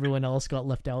everyone else got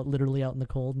left out, literally out in the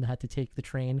cold, and had to take the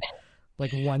train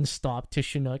like one stop to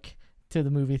Chinook to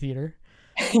the movie theater.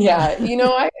 Yeah, you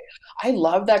know, I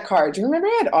love that car. Do you remember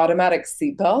it had automatic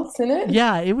seatbelts in it?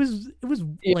 Yeah, it was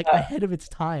like ahead of its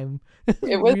time.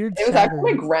 It was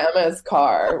actually my grandma's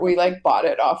car. We like bought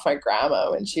it off my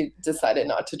grandma when she decided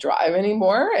not to drive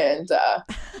anymore, and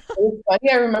it was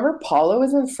funny. I remember Paula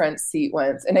was in front seat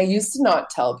once, and I used to not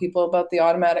tell people about the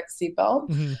automatic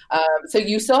seatbelt. So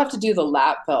you still have to do the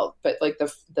lap belt, but like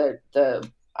the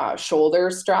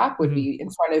shoulder strap would be in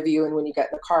front of you, and when you get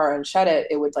in the car and shut it,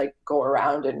 it would like go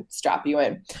around and strap you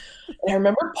in. And I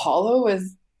remember Paulo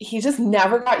he just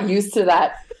never got used to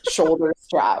that shoulder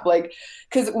strap, like,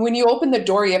 because when you open the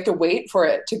door you have to wait for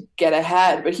it to get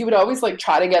ahead, but he would always like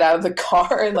try to get out of the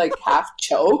car and like half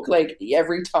choke like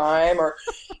every time, or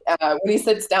when he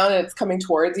sits down and it's coming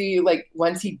towards you, like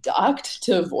once he ducked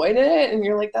to avoid it, and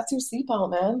you're like, that's your seatbelt,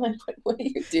 man, like what are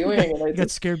you doing? And you got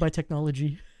scared by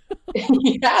technology.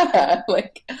 Yeah,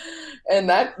 like, and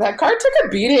that car took a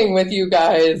beating with you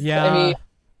guys. Yeah, I mean,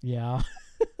 yeah,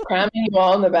 cramming you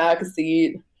all in the back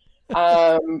seat.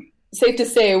 Safe to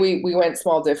say, we went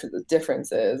small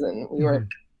differences, and we weren't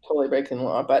totally breaking the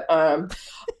law. But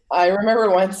I remember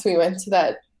once we went to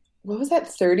that. What was that?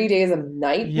 30 Days of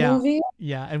Night movie?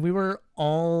 Yeah, and we were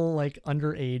all like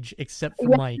underage except for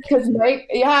Mike. Because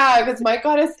Mike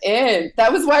got us in.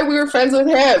 That was why we were friends with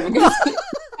him.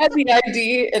 Had the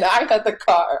ID and I had the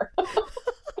car.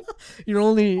 We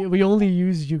only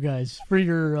used you guys for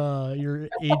your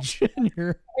age and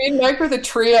your. Me and Mike were the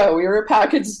trio. We were a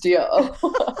package deal.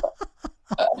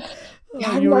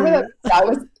 I remember that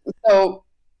was so.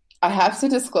 I have to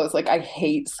disclose, like, I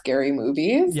hate scary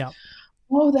movies. Yeah.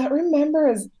 Oh, that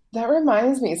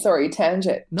reminds me. Sorry,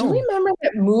 tangent. No. Do you remember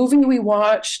that movie we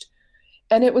watched?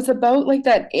 And it was about like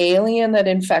that alien that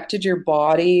infected your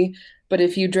body, but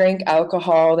if you drank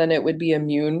alcohol, then it would be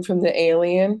immune from the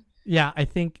alien. Yeah, I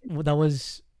think that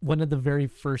was one of the very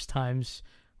first times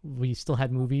we still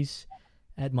had movies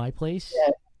at my place.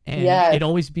 Yeah. And it'd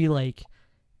always be like,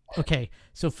 okay,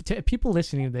 so to people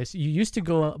listening to this, you used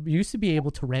to be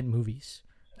able to rent movies.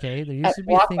 Okay, there used to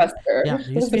be a thing. Yeah,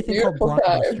 there used to be a thing called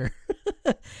Blockbuster,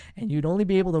 and you'd only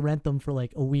be able to rent them for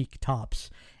like a week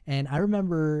tops. And I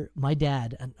remember my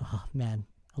dad, and oh man,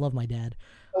 I love my dad.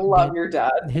 I love your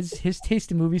dad. His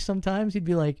taste in movies, sometimes he'd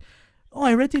be like, "Oh,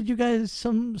 I rented you guys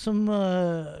some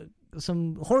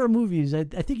horror movies. I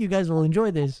think you guys will enjoy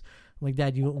this." I'm like,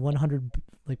 Dad, you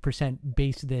 100%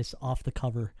 base this off the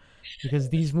cover because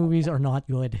these movies are not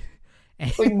good.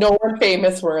 Like no one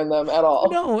famous were in them at all.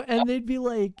 No, and they'd be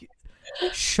like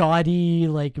shoddy,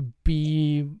 like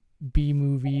B B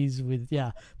movies with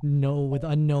with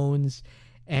unknowns,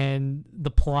 and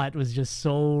the plot was just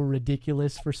so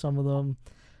ridiculous for some of them.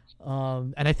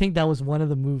 And I think that was one of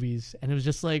the movies, and it was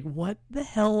just like, what the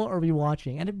hell are we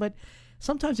watching? But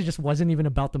sometimes it just wasn't even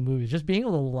about the movies, just being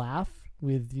able to laugh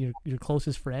with your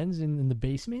closest friends in the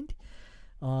basement.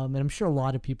 And I'm sure a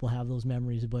lot of people have those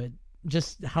memories, but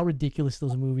just how ridiculous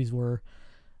those movies were.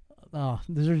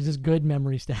 Those are just good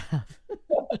memories to have.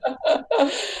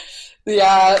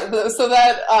 Yeah, so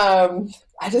that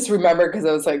I just remember because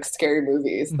it was like scary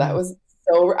movies. Mm-hmm. That was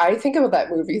so. I think about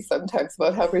that movie sometimes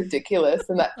about how ridiculous,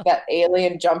 and that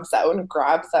alien jumps out and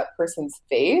grabs that person's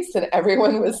face, and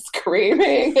everyone was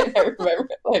screaming. And I remember,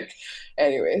 like,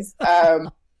 anyways.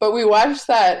 But we watched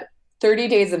that 30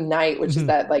 Days of Night, which is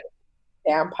that like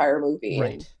vampire movie,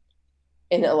 right,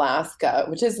 in Alaska,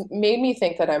 which has made me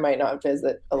think that I might not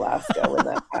visit Alaska when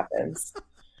that happens.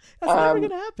 That's never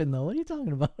gonna happen, though. What are you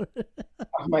talking about?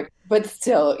 But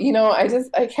still,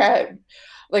 I can't.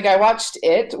 Like, I watched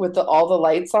it with all the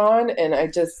lights on, and I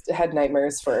just had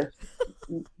nightmares for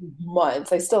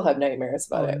months. I still have nightmares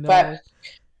about it. No. But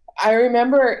I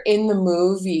remember in the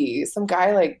movie, some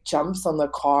guy like jumps on the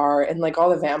car, and like all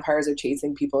the vampires are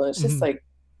chasing people, and it's just like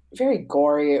very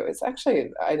gory. It was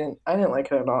actually I didn't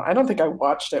like it at all. I don't think I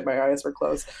watched it. My eyes were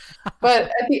closed. But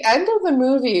at the end of the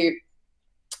movie,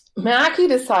 Mackie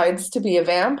decides to be a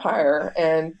vampire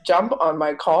and jump on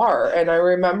my car. And I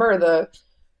remember the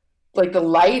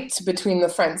light between the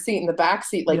front seat and the back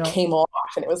seat came off,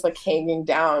 and it was like hanging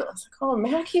down. I was like, oh,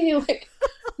 Mackie, like,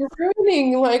 you're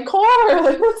ruining my car.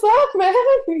 Like, what's up, man?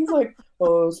 And he's like,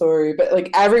 oh, sorry. But like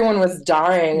everyone was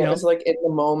dying. Yep. It was like in the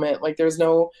moment. Like, there's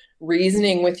no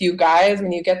reasoning with you guys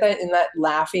when you get that in that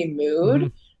laughy mood.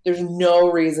 Mm-hmm. There's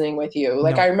no reasoning with you.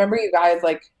 Like, I remember you guys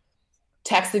like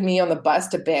texted me on the bus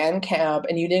to band camp,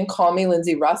 and you didn't call me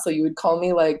Lindsay Russell. You would call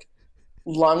me like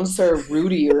Lungser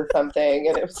Rudy or something.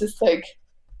 And it was just like,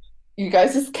 you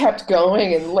guys just kept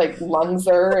going, and like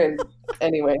Lungser and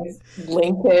anyways,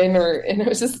 Lincoln, and it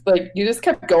was just like, you just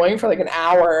kept going for like an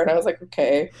hour. And I was like,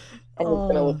 okay, I'm just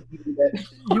going to listen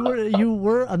to it. You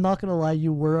were, I'm not going to lie,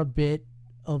 you were a bit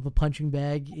of a punching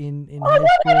bag in high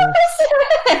school.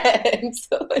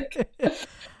 So, like,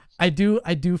 I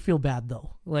do feel bad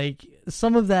though. Like,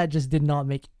 some of that just did not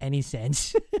make any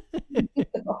sense.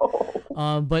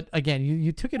 No. But again,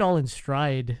 you took it all in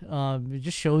stride. It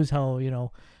just shows how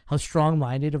how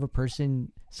strong-minded of a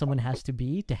person someone has to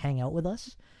be to hang out with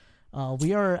us.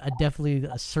 We are definitely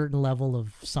a certain level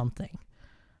of something.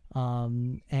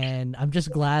 And I'm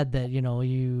just glad that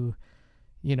you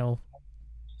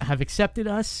have accepted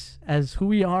us as who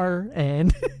we are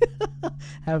and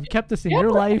have kept us in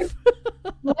your life.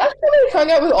 Last time I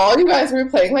hung out with all you guys, we were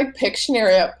playing like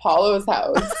Pictionary at Paulo's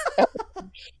house.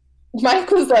 Mike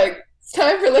was like, it's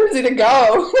time for Lindsay to go.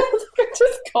 I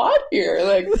just got here.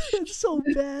 Like, it's so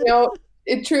bad.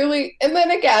 It truly, and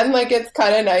then again, like, it's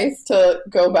kind of nice to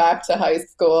go back to high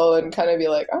school and kind of be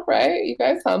like, all right, you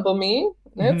guys humble me.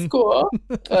 It's cool.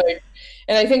 Like,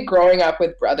 and I think growing up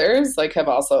with brothers, like, have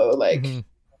also like,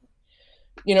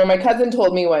 my cousin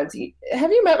told me once,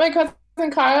 have you met my cousin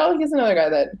Kyle? He's another guy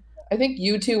that I think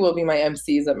you two will be my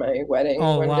MCs at my wedding.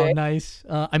 Oh, wow, day. Nice.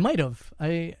 I might have.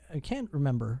 I can't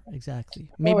remember exactly.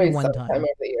 Maybe one time of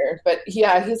the year. But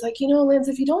yeah, he's like, Linz,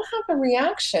 if you don't have a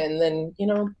reaction, then,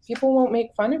 people won't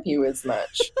make fun of you as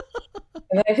much.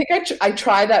 And I think I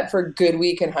tried that for a good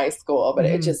week in high school, but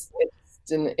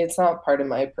it's not part of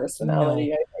my personality.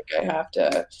 No. I think I have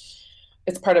to.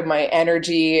 It's part of my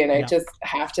energy, and I just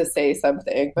have to say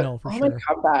something. But all my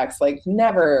comebacks, like,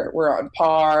 never were on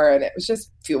par, and it was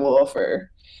just fuel for.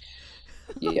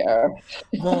 Yeah.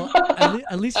 Well,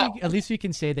 at least you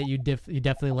can say that you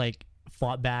definitely like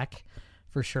fought back,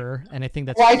 for sure, and I think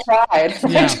that's. Well, I tried.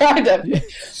 Yeah. I tried to.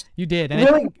 You did, and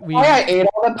really, I think I ate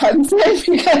all the puns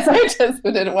because I just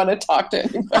didn't want to talk to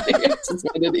anybody. I just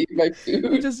wanted to eat my food.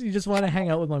 You just want to hang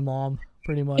out with my mom.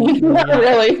 Pretty much. Not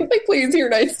really. Like, please, you're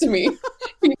nice to me.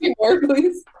 Give me more,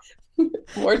 please.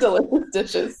 More delicious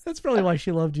dishes. That's probably why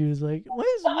she loved you. Is like, why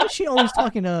is she always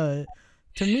talking to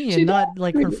me and not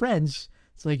like her friends?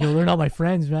 It's like, they're not my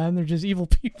friends, man. They're just evil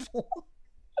people.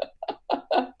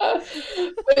 But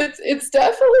it's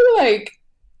definitely like,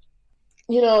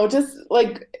 just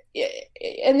like,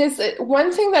 and this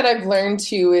one thing that I've learned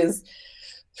too is,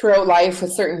 throughout life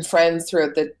with certain friends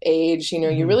throughout the age,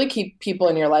 you really keep people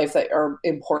in your life that are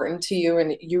important to you,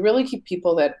 and you really keep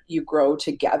people that you grow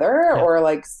together or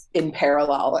like in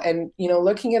parallel. And,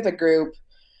 looking at the group,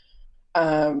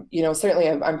 certainly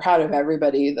I'm proud of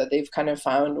everybody that they've kind of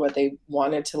found what they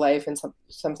wanted to life and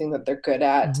something that they're good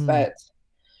at. But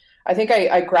I think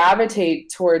I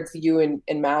gravitate towards you and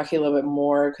Mackie a little bit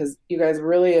more because you guys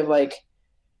really have like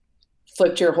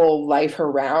flipped your whole life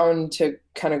around to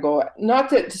kind of go, not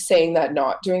that saying that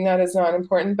not doing that is not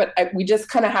important, but we just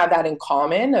kind of have that in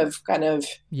common of kind of,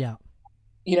 yeah,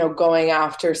 you know, going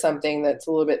after something that's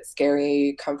a little bit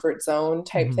scary, comfort zone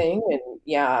type thing. And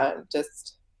yeah,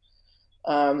 just,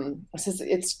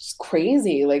 it's just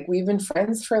crazy. Like we've been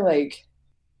friends for like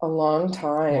a long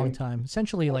time.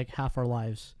 Essentially like half our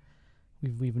lives.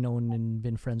 We've known and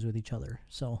been friends with each other.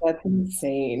 So That's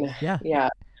insane. yeah. Yeah.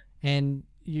 And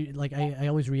you like I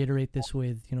always reiterate this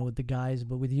with, you know, with the guys,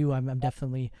 but with you I'm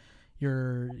definitely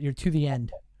you're to the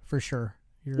end for sure.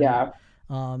 Yeah.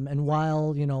 And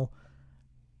while, you know,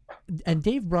 and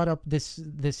Dave brought up this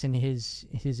in his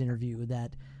interview,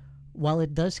 that while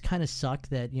it does kind of suck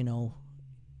that, you know,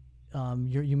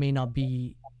 you may not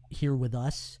be here with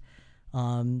us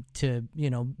to,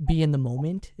 you know, be in the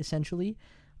moment essentially,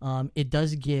 it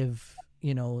does give,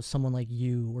 you know, someone like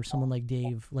you or someone like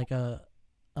Dave like a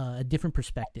different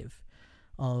perspective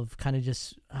of kind of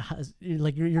just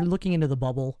like you're looking into the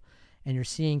bubble and you're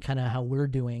seeing kind of how we're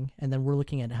doing, and then we're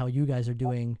looking at how you guys are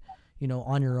doing, you know,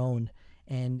 on your own,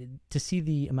 and to see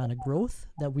the amount of growth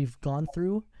that we've gone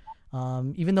through,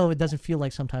 even though it doesn't feel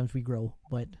like sometimes we grow,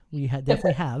 but we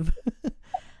definitely have.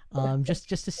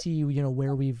 Just to see, you know,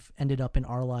 where we've ended up in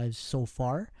our lives so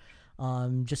far,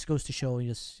 just goes to show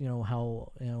just, you know,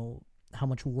 how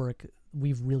much work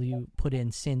we've really put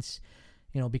in since,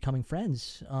 you know, becoming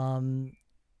friends.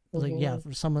 Like, yeah,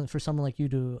 for someone like you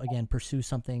to, again, pursue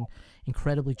something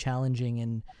incredibly challenging,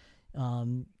 and,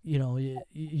 you know,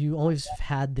 you always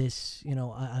had this, you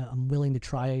know, I'm willing to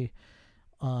try,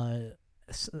 I'm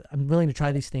willing to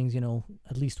try these things, you know,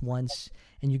 at least once,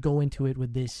 and you go into it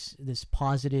with this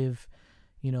positive,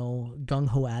 you know,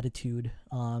 gung-ho attitude.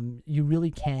 You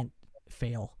really can't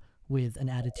fail with an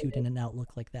attitude and an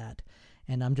outlook like that.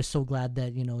 And I'm just so glad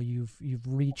that, you know, you've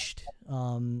reached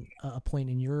a point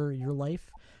in your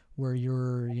life where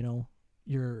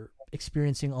you're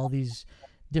experiencing all these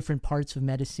different parts of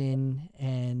medicine,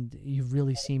 and you've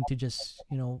really seemed to just,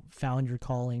 you know, found your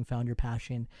calling, found your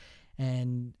passion.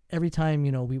 And every time,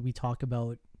 you know, we talk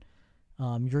about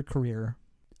your career,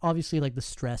 obviously like the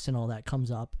stress and all that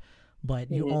comes up,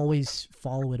 but you always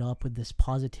follow it up with this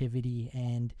positivity,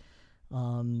 and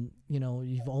you know,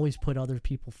 you've always put other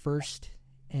people first,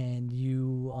 and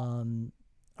you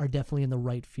are definitely in the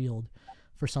right field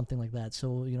for something like that.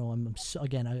 So, you know, I'm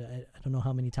again, I don't know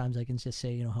how many times I can just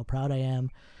say, you know, how proud I am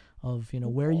of, you know,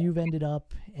 where you've ended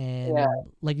up. And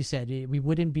like you said, we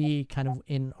wouldn't be kind of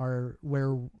in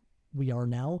where we are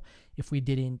now if we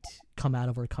didn't come out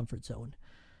of our comfort zone.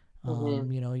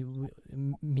 You know,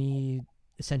 me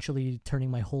essentially turning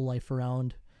my whole life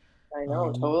around. I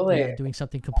know, totally. Yeah, doing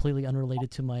something completely unrelated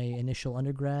to my initial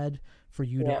undergrad, for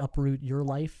you to uproot your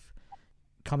life,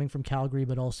 coming from Calgary,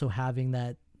 but also having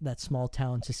that small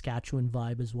town Saskatchewan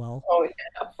vibe as well. Oh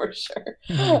yeah, for sure.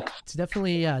 It's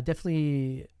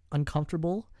definitely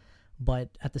uncomfortable, but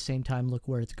at the same time, look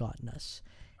where it's gotten us.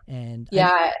 And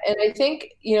and I think,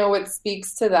 you know, what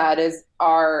speaks to that is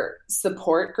our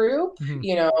support group,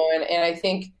 you know, and I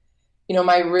think, you know,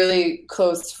 my really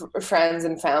close friends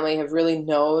and family have really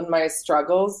known my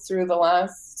struggles through the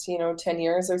last, you know, 10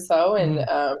 years or so. And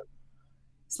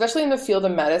especially in the field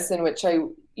of medicine, which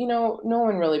you know, no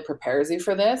one really prepares you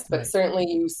for this, but certainly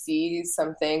you see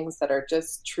some things that are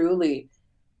just truly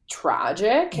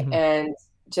tragic and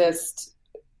just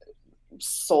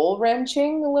soul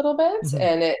wrenching a little bit.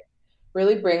 And it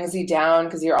really brings you down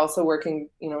because you're also working,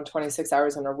 you know, 26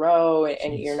 hours in a row,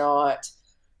 and you're not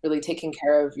really taking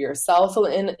care of yourself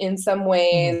in some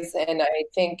ways. And I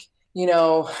think, you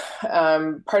know,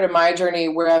 part of my journey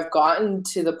where I've gotten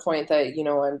to the point that, you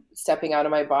know, I'm stepping out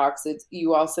of my box,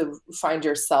 you also find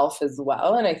yourself as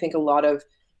well. And I think a lot of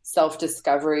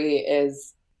self-discovery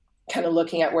is kind of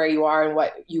looking at where you are and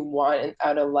what you want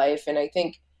out of life. And I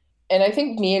think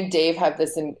me and Dave have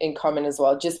this in common as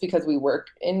well, just because we work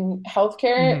in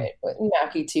healthcare,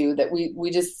 Mackie too, that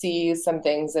we just see some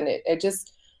things, and it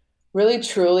just really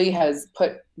truly has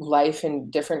put life in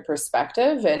different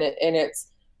perspective. And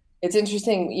it's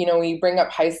interesting, you know, when you bring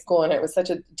up high school, and it was such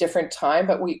a different time,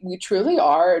 but we truly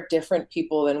are different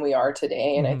people than we are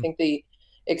today. And I think the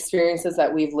experiences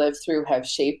that we've lived through have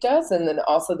shaped us, and then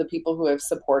also the people who have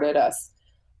supported us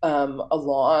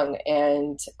along.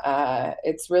 And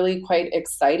it's really quite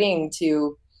exciting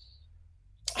to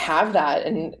have that,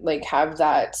 and like have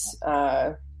that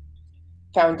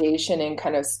foundation and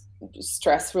kind of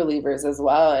stress relievers as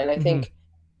well. And I think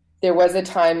there was a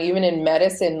time, even in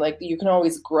medicine, like you can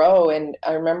always grow. And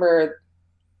I remember,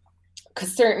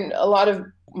 because a lot of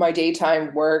my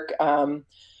daytime work,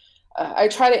 I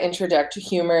try to interject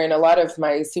humor, and a lot of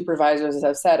my supervisors, as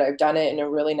I've said, I've done it in a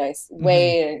really nice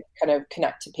way and kind of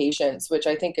connect to patients, which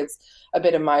I think is a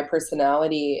bit of my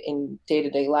personality in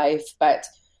day-to-day life. But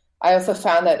I also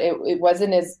found that it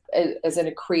wasn't as in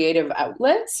a creative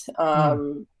outlet.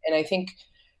 And I think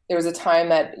there was a time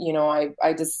that,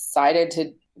 I decided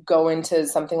to go into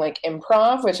something like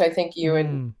improv, which I think you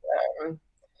and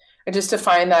just to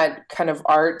find that kind of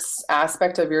arts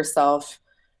aspect of yourself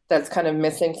that's kind of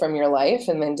missing from your life,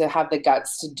 and then to have the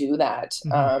guts to do that.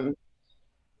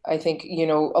 I think,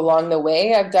 along the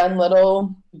way, I've done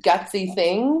little gutsy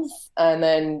things, and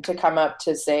then to come up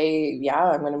to say,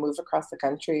 yeah, I'm going to move across the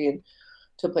country and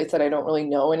to a place that I don't really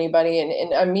know anybody.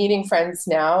 And I'm meeting friends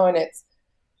now, and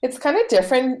it's kind of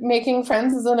different making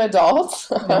friends as an adult.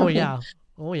 Oh yeah,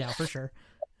 for sure.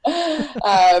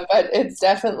 But it's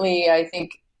definitely, I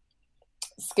think,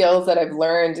 skills that I've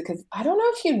learned, because I don't know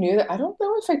if you knew that. I don't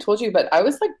know if I told you, but I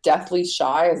was like deathly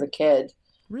shy as a kid.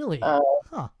 Really?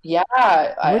 Yeah.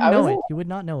 You would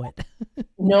not know it.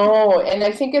 No. And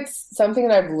I think it's something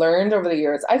that I've learned over the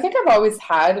years. I think I've always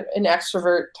had an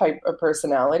extrovert type of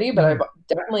personality, but I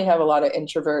definitely have a lot of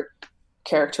introvert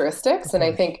characteristics. And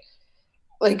I think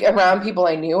like around people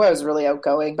I knew, I was really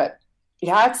outgoing, but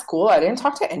yeah, at school, I didn't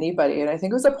talk to anybody. And I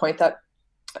think it was a point that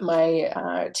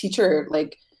my teacher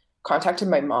like contacted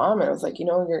my mom, and I was like,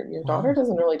 your daughter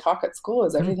doesn't really talk at school.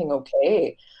 Is everything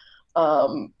okay?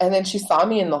 And then she saw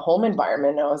me in the home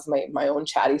environment, and I was my own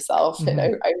chatty self. And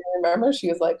I remember she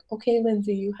was like, okay,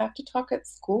 Lindsay, you have to talk at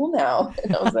school now.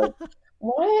 And I was like,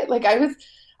 what? Like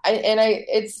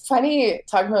it's funny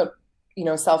talking about,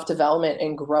 self-development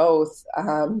and growth.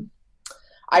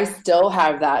 I still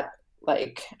have that,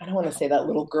 like, I don't want to say that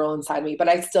little girl inside me, but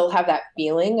I still have that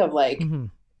feeling of like,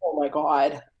 oh my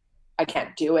God, I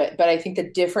can't do it. But I think the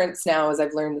difference now is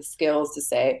I've learned the skills to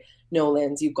say, no,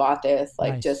 Linz, you got this.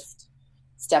 Like, just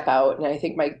step out. And I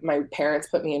think my parents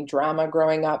put me in drama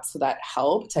growing up, so that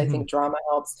helped. I think drama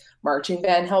helps. Marching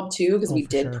band helped too, because we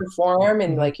did perform,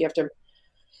 and like you have to.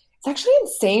 It's actually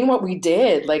insane what we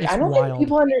did. Like, I don't think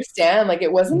people understand. Like,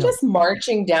 it wasn't just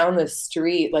marching down the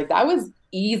street. Like, that was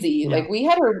easy. Like, we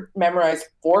had to memorize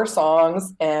 4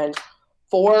 songs and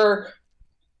 4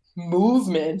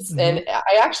 movements. And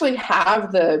I actually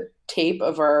have the tape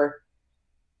of our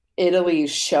Italy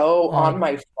show on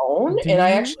my phone, and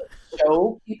I actually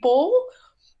show people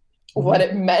what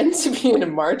it meant to be in a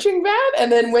marching band.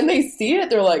 And then when they see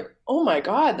it, they're like, oh my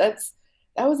God, that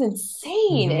was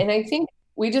insane. And I think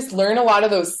we just learn a lot of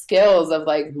those skills of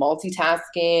like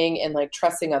multitasking and like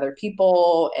trusting other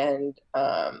people and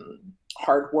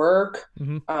hard work.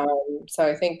 So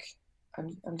I think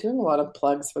I'm doing a lot of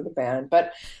plugs for the band,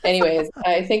 but anyways,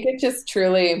 I think it just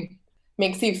truly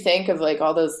makes you think of like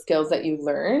all those skills that you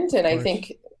learned. And I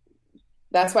think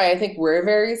that's why I think we're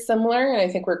very similar. And I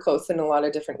think we're close in a lot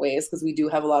of different ways, because we do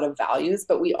have a lot of values,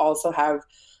 but we also have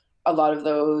a lot of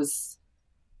those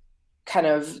kind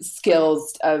of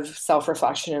skills of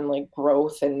self-reflection and like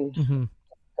growth and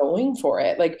going for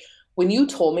it. Like, when you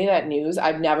told me that news,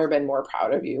 I've never been more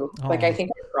proud of you. Like, I think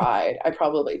I cried. I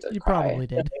probably did. You probably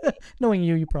did. Knowing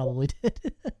you probably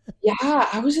did. Yeah,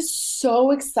 I was just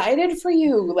so excited for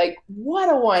you. Like, what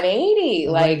a 180.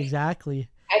 Like, right, exactly.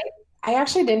 I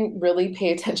actually didn't really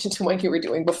pay attention to what you were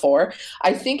doing before.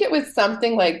 I think it was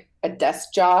something like a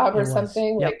desk job or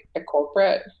something, like a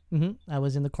corporate. I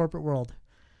was in the corporate world.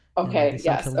 Okay,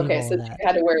 yes. Okay, so you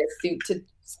had to wear a suit to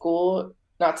school.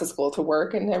 Not to school, to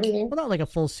work and everything? Well, not like a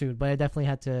full suit, but I definitely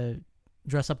had to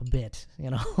dress up a bit,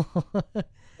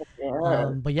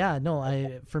 But yeah,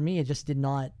 no, for me, it just did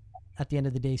not, at the end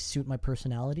of the day, suit my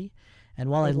personality. And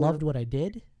while I loved what I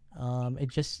did, I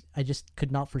just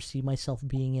could not foresee myself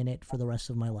being in it for the rest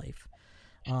of my life.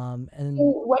 And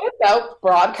what about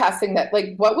broadcasting that?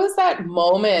 Like, what was that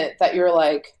moment that you're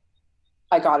like,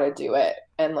 I gotta do it,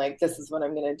 and like, this is what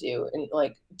I'm gonna do? And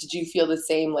like, did you feel the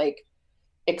same like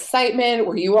excitement?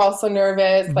 Were you also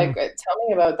nervous? Like, tell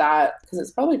me about that, because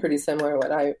it's probably pretty similar to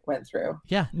what I went through.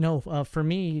 Yeah, no, for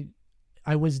me,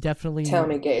 I was definitely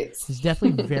Gates. Was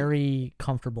definitely very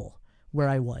comfortable where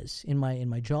I was in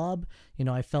my job.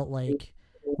 I felt like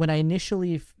when I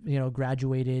initially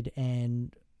graduated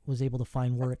and was able to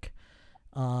find work,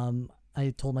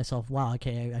 I told myself, wow,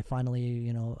 okay, I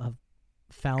finally have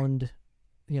found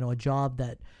a job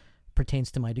that pertains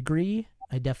to my degree.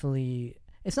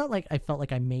 It's not like I felt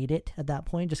like I made it at that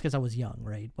point just because I was young,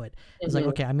 right? But it's like,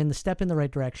 okay, I'm in the step in the right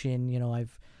direction.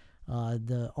 I've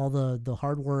all the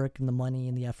hard work and the money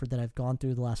and the effort that I've gone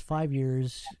through the last 5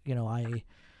 years, I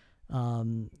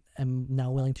am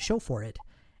now willing to show for it.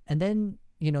 And then,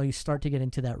 you start to get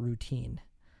into that routine.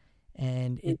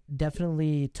 and it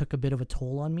definitely took a bit of a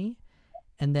toll on me.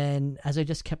 And then as I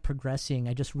just kept progressing,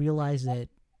 I just realized that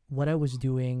what I was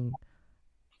doing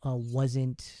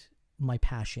wasn't my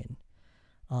passion.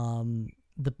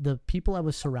 The people I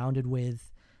was surrounded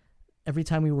with, every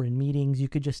time we were in meetings, you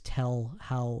could just tell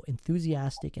how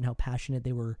enthusiastic and how passionate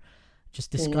they were just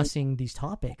discussing these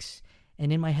topics.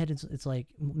 And in my head, it's like,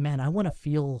 man, I want to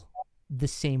feel the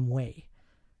same way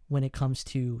when it comes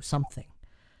to something.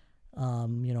 I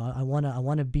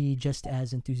want to be just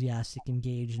as enthusiastic,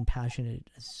 engaged, and passionate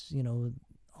as,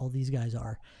 all these guys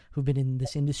are who've been in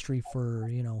this industry for,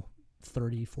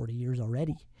 30, 40 years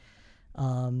already.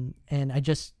 And I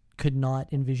just could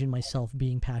not envision myself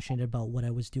being passionate about what I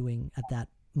was doing at that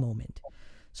moment.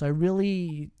 So I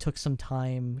really took some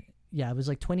time. Yeah, it was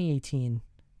like 2018,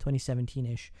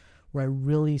 2017-ish, where I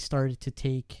really started to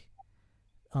take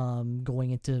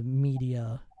going into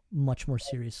media much more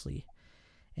seriously.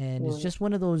 And it's just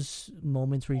one of those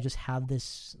moments where you just have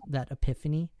that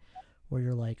epiphany where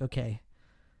you're like, okay,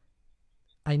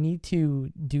 I need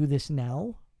to do this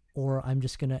now, or I'm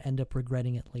just going to end up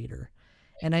regretting it later.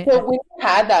 And when you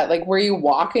had that, like, were you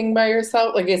walking by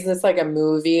yourself? Like, is this like a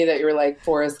movie that you're like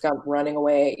Forrest Gump running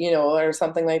away, or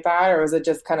something like that? Or was it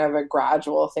just kind of a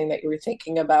gradual thing that you were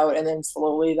thinking about, and then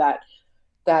slowly that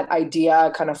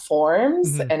idea kind of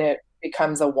forms and it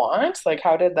becomes a want? Like,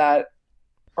 how did that,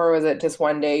 or was it just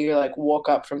one day you like woke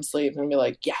up from sleep and be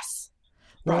like, yes,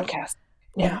 broadcast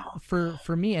now?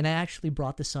 For me, and I actually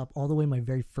brought this up all the way in my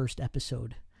very first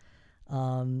episode,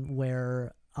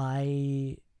 where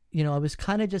I was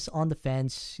kind of just on the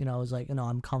fence. I was like,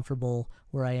 I'm comfortable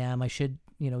where I am. I should,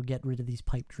 get rid of these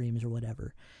pipe dreams or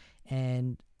whatever.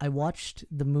 And I watched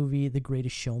the movie The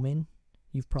Greatest Showman.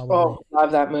 You've probably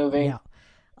love that movie. Yeah.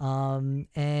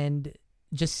 And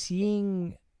just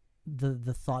seeing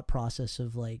the thought process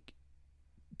of like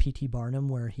P.T. Barnum,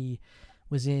 where he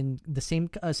was in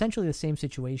essentially the same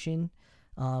situation,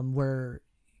 where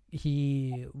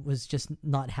he was just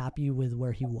not happy with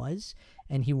where he was,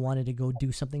 and he wanted to go do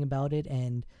something about it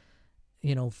and,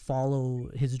 follow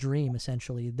his dream,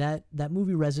 essentially. That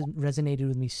movie resonated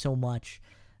with me so much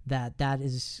that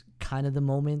is kind of the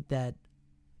moment that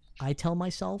I tell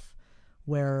myself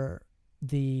where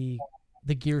the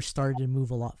gears started to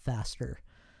move a lot faster.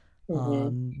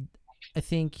 I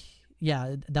think,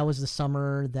 that was the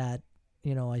summer that,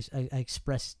 I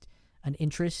expressed an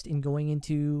interest in going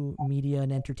into media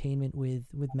and entertainment with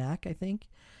Mac, I think.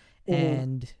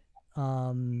 And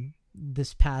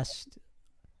this past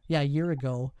a year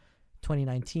ago,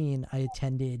 2019, I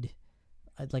attended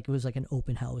it was like an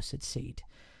open house at SAIT.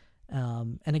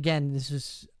 And again, this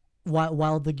is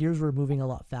while the gears were moving a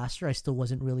lot faster, I still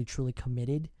wasn't really truly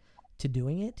committed to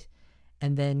doing it.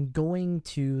 And then going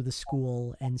to the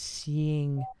school and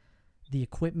seeing the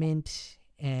equipment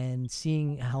and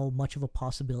seeing how much of a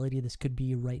possibility this could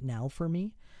be right now for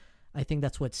me, I think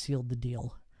that's what sealed the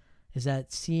deal, is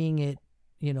that seeing it,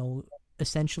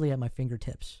 essentially at my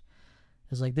fingertips.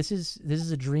 It's like, this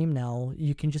is a dream now.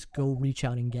 You can just go reach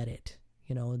out and get it.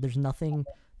 There's nothing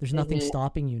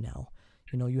stopping you now.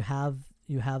 You have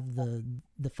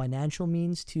the financial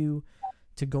means to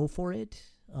go for it.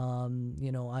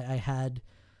 I had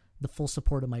the full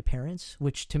support of my parents,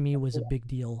 which to me was a big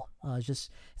deal. It's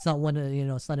not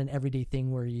it's not an everyday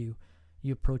thing where you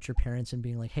approach your parents and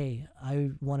being like, hey,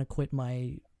 I want to quit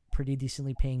my pretty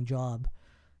decently paying job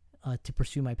to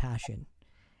pursue my passion.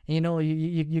 And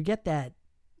you get that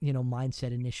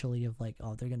mindset initially of like,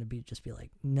 oh, they're gonna be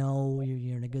like, no,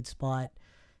 you're in a good spot.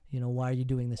 Why are you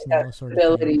doing this now? Sort of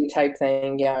ability type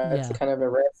thing. Yeah, it's kind of a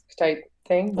risk type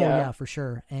thing. Oh yeah, for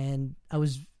sure. And I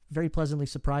was very pleasantly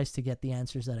surprised to get the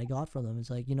answers that I got from them. It's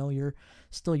like, you're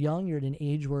still young. You're at an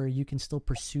age where you can still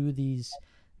pursue these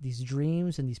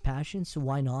dreams and these passions. So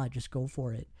why not just go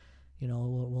for it?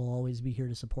 We'll always be here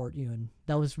to support you. And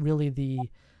that was really the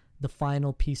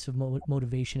final piece of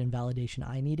motivation and validation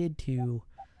I needed to,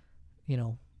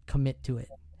 commit to it.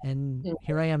 And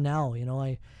here I am now.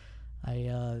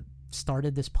 I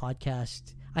started this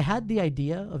podcast. I had the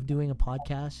idea of doing a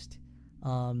podcast,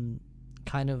 kind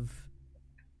of,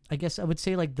 I guess I would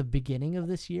say like the beginning of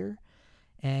this year,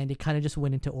 and it kind of just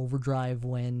went into overdrive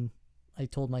when I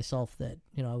told myself that,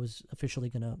 I was officially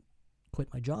going to quit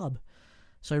my job.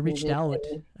 So I reached out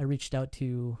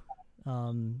to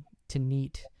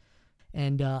Neat,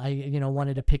 and I,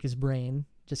 wanted to pick his brain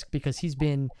just because he's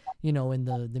been, in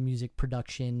the music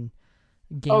production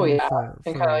game for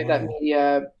and kind of like that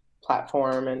media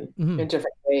platform and in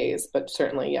different ways, but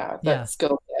certainly, that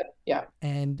skill set,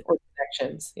 and or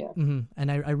connections,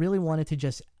 and I really wanted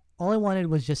to all I wanted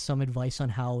was just some advice on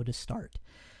how to start.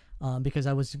 because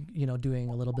I was, doing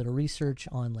a little bit of research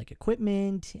on like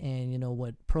equipment and,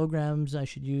 what programs I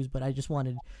should use. But I just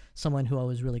wanted someone who I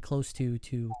was really close to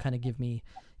kind of give me,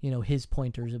 his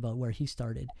pointers about where he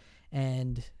started.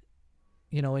 And,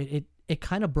 it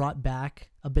kind of brought back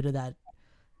a bit of that,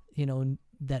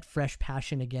 that fresh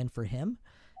passion again for him,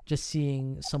 just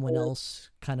seeing someone else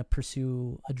kind of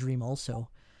pursue a dream also.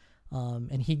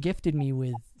 And he gifted me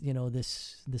with,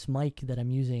 this mic that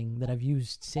I'm using, that I've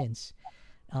used since.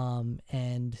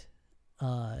 And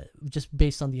just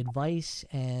based on the advice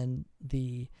and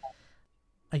the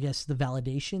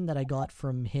validation that I got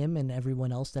from him and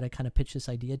everyone else that I kind of pitched this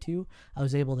idea to, I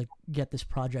was able to get this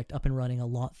project up and running a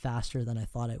lot faster than I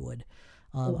thought it would.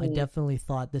 I definitely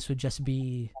thought this would just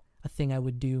be a thing I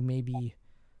would do maybe,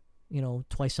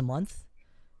 twice a month,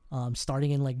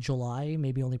 starting in like July,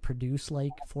 maybe only produce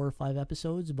like 4 or 5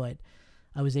 episodes, but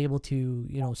I was able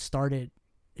to, start it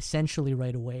essentially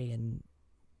right away. And,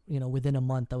 within a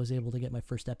month I was able to get my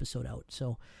first episode out.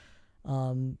 So,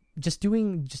 just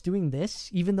doing this,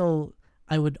 even though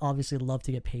I would obviously love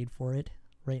to get paid for it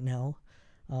right now,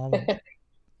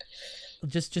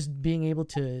 just being able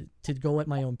to go at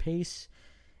my own pace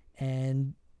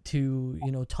and to,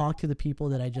 talk to the people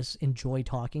that I just enjoy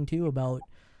talking to about,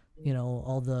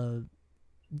 all the,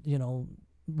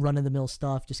 run-of-the-mill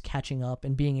stuff, just catching up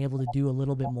and being able to do a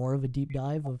little bit more of a deep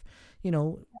dive of,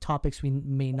 topics we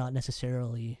may not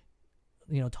necessarily,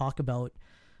 talk about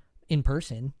in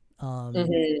person.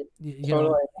 Totally.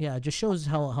 It just shows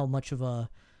how much of a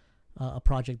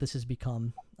project this has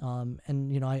become.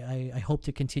 And, I hope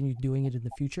to continue doing it in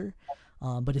the future.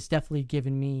 But it's definitely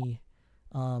given me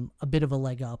a bit of a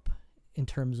leg up in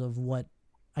terms of what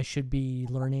I should be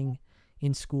learning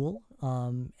in school.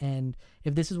 And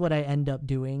if this is what I end up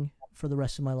doing for the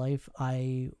rest of my life,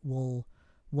 I will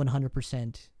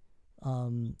 100%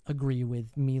 agree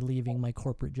with me leaving my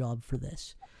corporate job for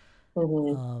this.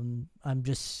 I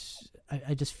just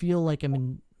feel like I'm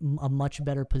in a much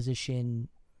better position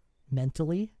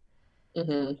mentally.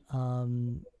 It's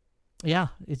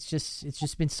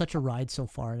just been such a ride so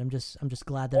far, and I'm just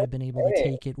glad that I've been able to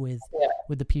take it with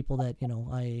the people that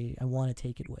I want to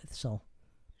take it with. So,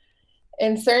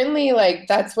 and certainly, like,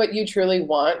 that's what you truly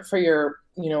want for your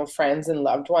friends and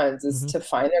loved ones, is to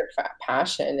find their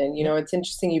passion. And it's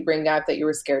interesting you bring up that you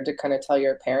were scared to kind of tell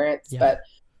your parents, but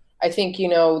I think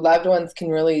loved ones can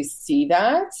really see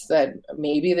that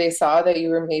maybe they saw that you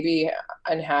were maybe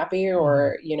unhappy,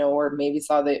 or or maybe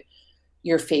saw that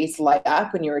your face light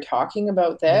up when you were talking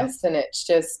about this. And it's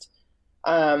just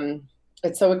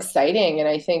it's so exciting. And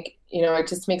I think it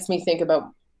just makes me think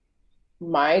about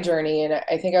my journey, and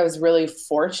I think I was really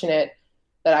fortunate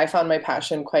that I found my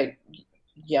passion quite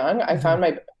young. I found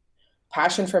my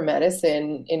passion for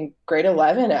medicine in grade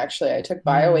 11. Actually, I took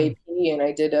bio AP and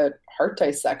I did a heart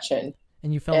dissection.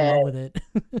 And you fell in love with it.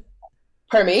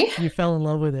 Pardon me? You fell in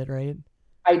love with it, right?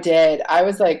 I did. I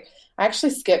was like, I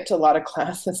actually skipped a lot of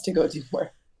classes to go do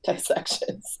more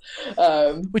dissections.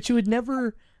 Which you would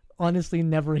honestly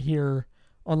never hear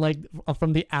on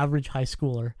from the average high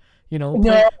schooler.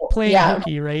 Playing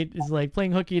hooky, right? Is like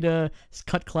playing hooky to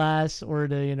cut class or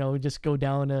to, just go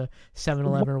down to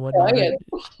 7-Eleven or whatnot.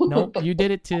 Nope, you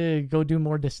did it to go do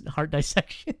more heart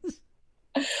dissections.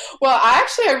 Well, I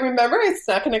remember I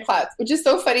snuck into class, which is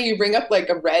so funny. You bring up like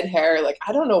a red hair. Like,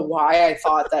 I don't know why I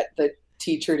thought that the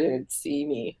teacher didn't see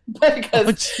me, because I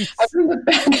was in the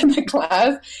back of the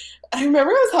class. I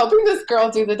remember I was helping this girl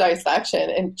do the dissection,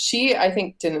 and she, I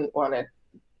think, didn't want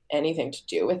anything to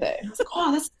do with it. I was like,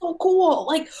 oh, that's so cool.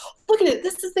 Like, look at it.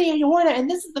 This is the aorta and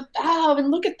this is the valve.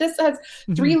 And look at this has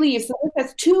 3 leaves and this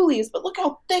has 2 leaves. But look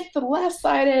how thick the left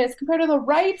side is compared to the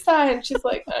right side. And she's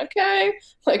like, okay.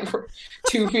 Like, we're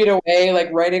 2 feet away, like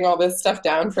writing all this stuff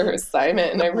down for her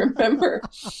assignment. And I remember I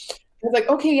was like,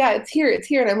 okay, yeah, it's here. It's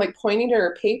here. And I'm like pointing to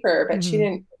her paper, but she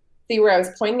didn't see where I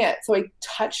was pointing at. So I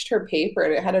touched her paper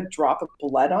and it had a drop of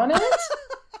blood on it.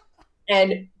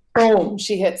 And boom,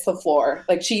 she hits the floor.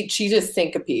 Like she just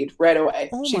syncopated right away.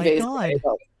 Oh she my God.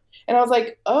 And I was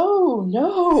like, oh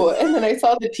no. And then I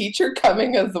saw the teacher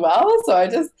coming as well. So I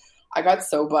got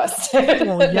so busted.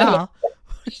 Well, yeah.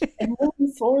 And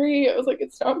I'm sorry. I was like,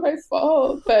 it's not my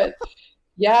fault. But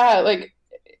yeah,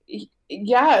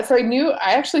 so I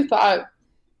actually thought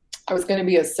I was going to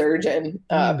be a surgeon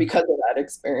because of that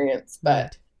experience.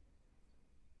 But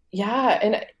yeah.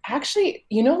 And actually,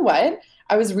 you know what?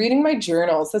 I was reading my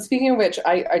journal. So speaking of which,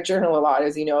 I journal a lot,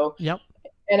 as you know. Yep.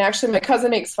 And actually, my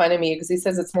cousin makes fun of me because he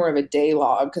says it's more of a day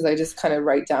log, because I just kind of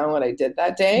write down what I did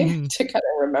that day to kind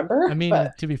of remember. I mean,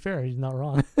 to be fair, he's not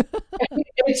wrong.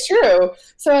 It's true.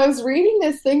 So I was reading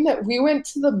this thing that we went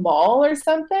to the mall or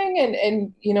something,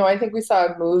 and I think we saw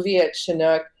a movie at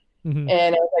Chinook, Mm-hmm.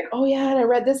 and I was like, oh yeah, and I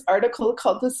read this article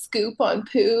called "The Scoop on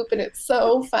Poop," and it's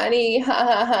so funny, ha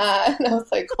ha ha. And I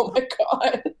was like, oh my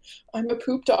god, I'm a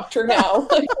poop doctor now.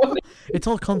 Like, It's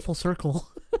all come full circle.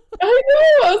 I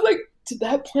know. I was like, did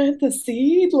that plant the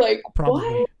seed? Like,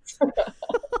 Probably. what?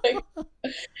 Like,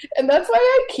 and that's why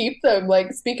I keep them.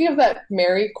 Like, speaking of that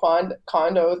Mary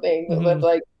Kondo thing, Mhm.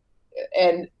 like,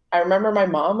 and I remember my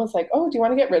mom was like, "Oh, do you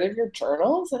want to get rid of your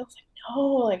journals?" And I was like, "No,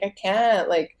 like I can't.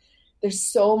 Like, there's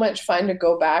so much fun to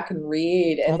go back and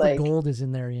read, All and the like, gold is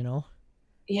in there, you know.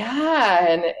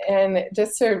 yeah, and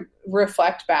just to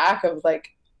reflect back of like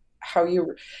how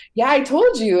you, yeah, I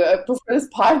told you before this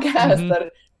podcast Mm-hmm.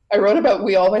 that I wrote about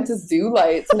we all went to zoo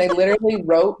lights, and I literally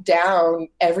wrote down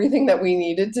everything that we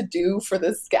needed to do for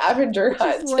the scavenger Which is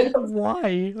hunt. like,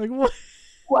 why? Like, what?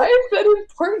 Why is that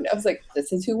important? I was like,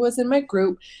 this is who was in my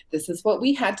group. This is what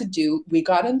we had to do. We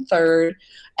got in third.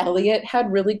 Elliot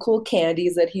had really cool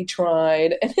candies that he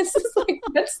tried. And it's just like,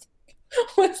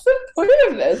 what's the point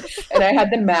of this? And I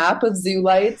had the map of zoo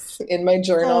lights in my Oh,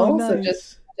 journal. So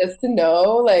nice. just to know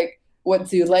like what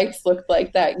zoo lights looked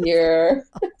like that year.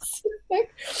 It's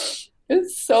like,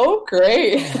 it's so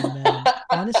great. Oh man.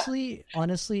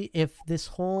 Honestly, if this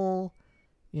whole,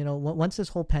 once this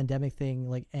whole pandemic thing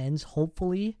like ends,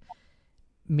 hopefully,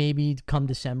 maybe come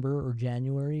December or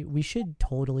January, we should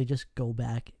totally just go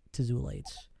back to Zoo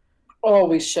Lights. Oh,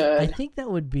 we I should. think that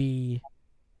would be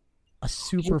a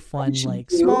super fun, We should like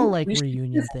small, like we should do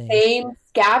reunion the thing. same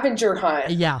scavenger hunt.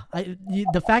 Yeah,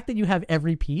 the fact that you have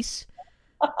every piece,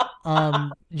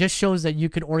 just shows that you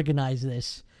could organize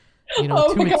this,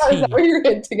 Oh to my a god, is that T. where you're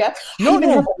hinting at? No, I even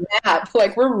have no, a map.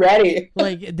 Like we're ready.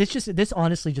 like this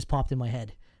honestly just popped in my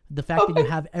head. The fact that you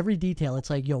have every detail, it's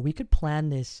like, yo, we could plan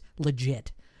this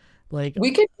legit. Like,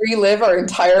 We could relive our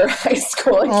entire high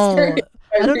school oh, experience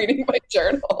I by don't, reading my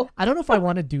journal. I don't know if I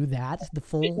want to do that, the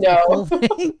No. full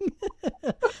thing.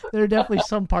 There are definitely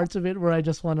some parts of it where I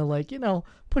just want to, like,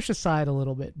 push aside a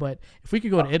little bit. But if we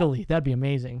could go to Italy, that'd be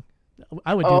amazing.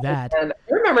 I would do Oh that. man,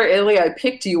 I remember Italy. I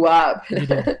picked you up You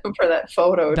did. for that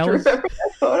photo. That Do you was, remember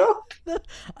that photo?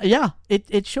 yeah.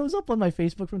 It shows up on my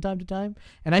Facebook from time to time,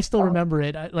 and I still remember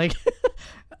it.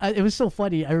 It was so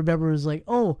funny. I remember it was like,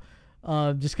 oh,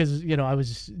 just because I was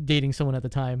just dating someone at the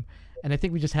time, and I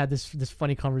think we just had this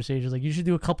funny conversation. Like, you should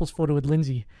do a couples photo with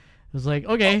Lindsay. I was like,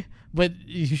 okay, but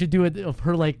you should do it of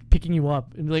her like picking you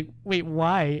up, and be like, wait,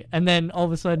 why? And then all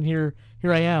of a sudden, here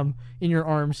I am in your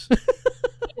arms.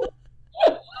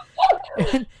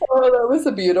 And, Oh, that was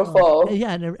a beautiful.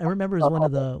 yeah, and I remember it was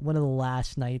one of the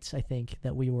last nights, I think,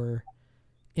 that we were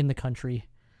in the country,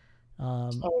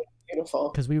 Oh, beautiful.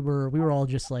 because we were all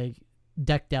just like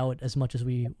decked out as much as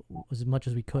we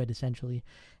could, essentially.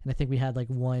 And I think we had like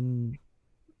one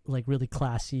like really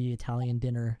classy Italian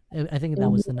dinner. I think that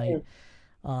was the night.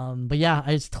 But yeah,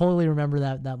 I just totally remember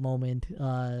that moment.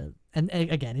 And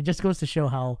again, it just goes to show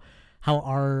how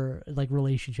our like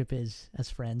relationship is as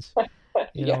friends.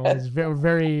 Yes. It's very,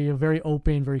 very, very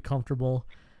open, very comfortable.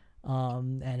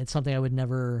 And it's something I would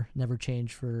never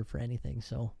change for anything.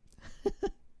 So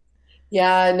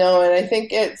Yeah, no, and I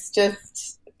think it's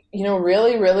just,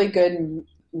 really, really good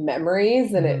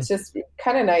memories, and Mhm. it's just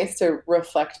kind of nice to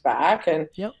reflect back. And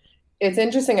Yep. it's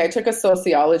interesting. I took a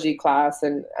sociology class,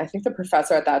 and I think the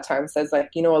professor at that time says, like,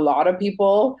 a lot of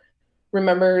people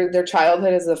remember their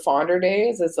childhood as the fonder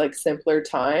days, as like simpler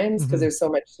times, because Mhm. there's so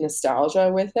much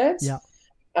nostalgia with it. Yeah.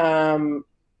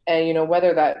 And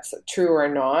whether that's true or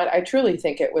not, I truly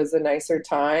think it was a nicer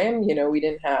time. We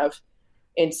didn't have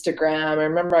Instagram. I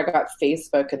remember I got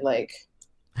Facebook in like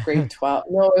grade 12.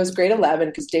 No, it was grade 11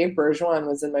 because Dave Bergeron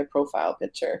was in my profile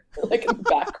picture, like in the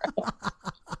background.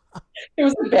 It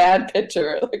was a bad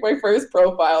picture, like my first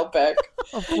profile pic.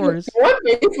 Of course. Go on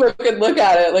Facebook and look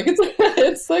at it. Like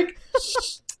it's like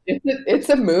it's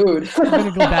a mood.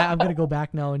 I'm gonna go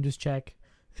back now and just check.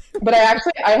 But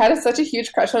I had such a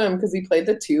huge crush on him because he played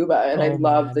the tuba, and I Oh,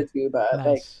 love man. the tuba. Like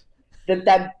Nice.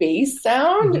 that bass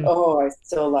sound. Mhm. Oh, I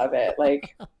still love it.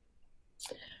 Like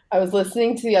I was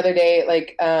listening to the other day,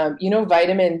 like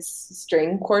Vitamin's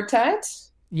string quartet.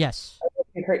 Yes.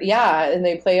 You heard, yeah, and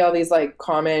they play all these like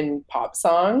common pop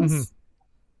songs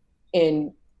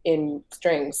Mhm. in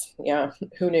strings. Yeah,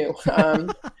 who knew?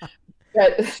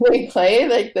 But they play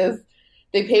like this.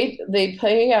 They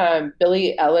play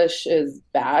Billie Eilish's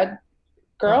 "Bad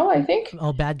Girl," I think.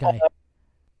 Oh, bad guy.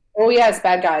 Oh yes,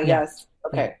 "Bad Guy." Yeah. Yes,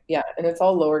 Okay, yeah, and it's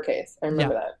all lowercase. I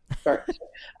remember that. Sorry.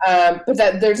 But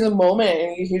that there's a moment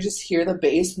and you just hear the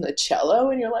bass and the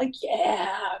cello, and you're like,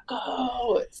 "Yeah,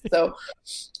 go!" So,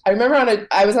 I remember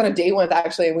I was on a date once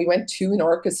actually, and we went to an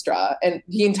orchestra, and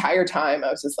the entire time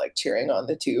I was just like cheering on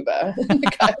the tuba. And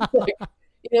the guy was like,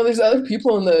 there's other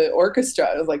people in the orchestra.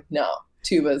 I was like, "No,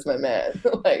 tuba is my man."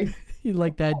 Like, you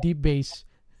like that deep bass.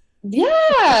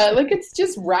 Yeah, like it's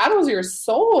just rattles your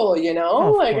soul,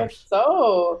 like course. it's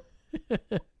so.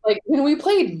 Like when we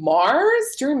played Mars,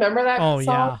 do you remember that song?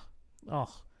 Yeah.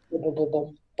 Oh. That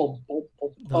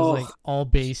was like all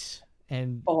bass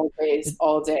and all bass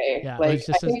all day. Yeah, like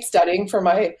I think studying for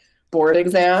my board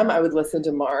exam, I would listen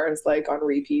to Mars like on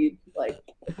repeat, like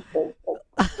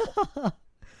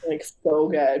like so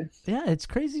good. Yeah, it's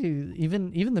crazy.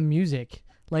 Even the music,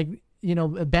 like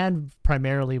a band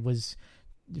primarily was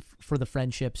for the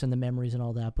friendships and the memories and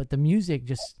all that, but the music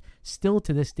just still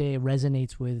to this day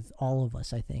resonates with all of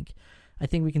us. I think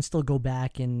we can still go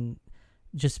back and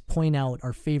just point out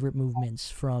our favorite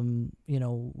movements from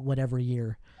whatever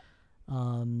year.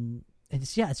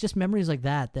 It's just memories like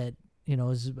that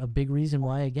is a big reason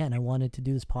why, again, I wanted to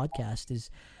do this podcast. Is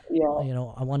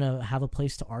I want to have a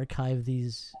place to archive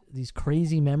these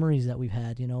crazy memories that we've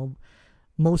had.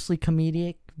 Mostly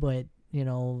comedic, but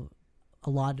a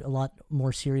lot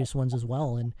more serious ones as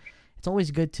well. And it's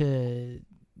always good to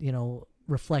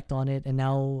reflect on it. And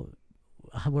now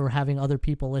we're having other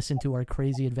people listen to our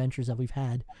crazy adventures that we've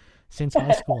had since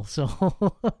high school. So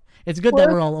it's good that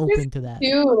we're all open to that.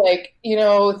 Too, like,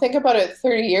 think about it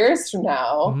 30 years from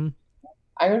now. Mm-hmm.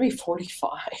 I'm going to be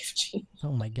 45. Jeez.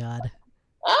 Oh my God.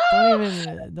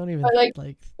 Don't even like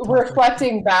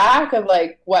reflecting back of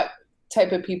like what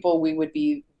type of people we would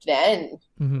be then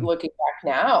looking back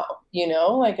now,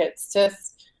 like it's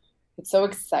so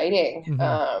exciting.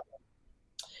 And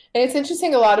it's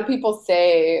interesting. A lot of people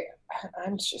say,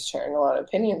 I'm just sharing a lot of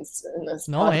opinions in this.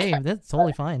 No, podcast. Hey, that's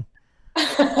totally fine.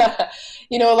 A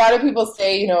lot of people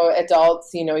say,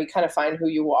 adults, you kind of find who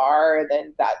you are, and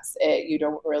then that's it. You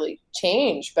don't really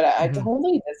change. But I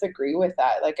totally disagree with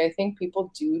that. Like, I think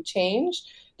people do change.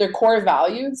 Their core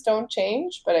values don't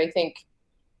change, but I think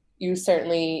you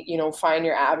certainly, find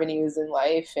your avenues in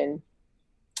life. And,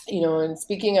 and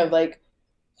speaking of like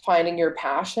finding your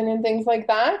passion and things like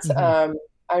that,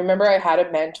 I remember I had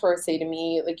a mentor say to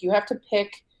me, like, you have to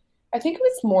pick, I think it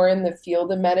was more in the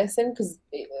field of medicine, because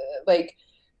like,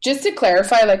 just to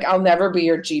clarify, like, I'll never be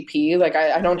your GP. Like,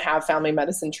 I don't have family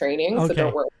medicine training, so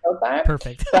don't worry about that.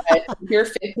 Perfect. But if you're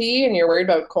 50 and you're worried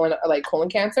about colon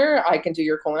cancer, I can do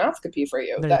your colonoscopy for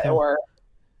you, or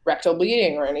rectal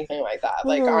bleeding or anything like that.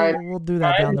 Like, we'll do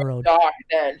that down the road. Doc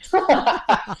then.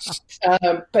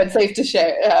 But safe to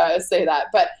say that.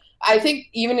 But I think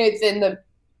even within the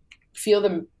field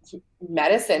of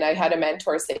medicine, I had a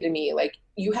mentor say to me, like,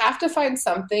 you have to find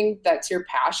something that's your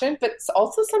passion, but it's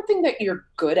also something that you're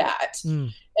good at.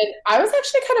 And I was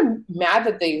actually kind of mad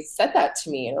that they said that to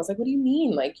me. And I was like, what do you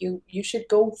mean? Like, you should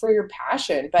go for your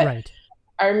passion. But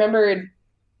I remember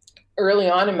early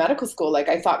on in medical school, like,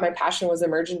 I thought my passion was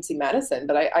emergency medicine,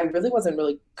 but I really wasn't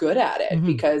really good at it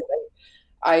because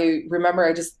I remember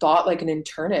I just thought like an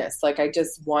internist. Like, I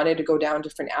just wanted to go down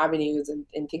different avenues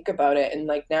and think about it. And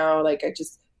like now, like, I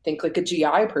just think like a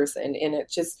GI person, and it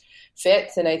just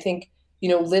fits. And I think,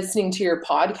 listening to your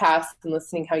podcast and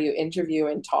listening how you interview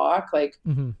and talk, like,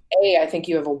 I think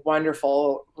you have a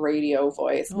wonderful radio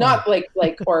voice, not like,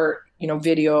 or,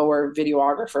 video or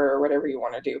videographer or whatever you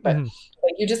want to do, but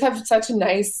like, you just have such a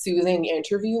nice, soothing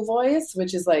interview voice,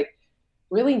 which is like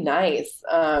really nice.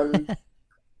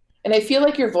 And I feel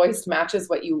like your voice matches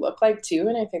what you look like too,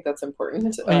 and I think that's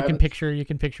important. You can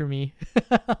picture me.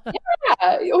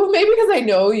 Yeah, well, maybe because I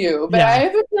know you, but I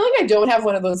have a feeling I don't have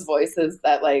one of those voices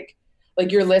that like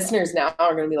your listeners now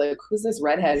are going to be like, who's this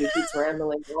redhead who keeps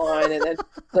rambling on? And then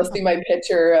they'll see my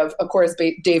picture of course,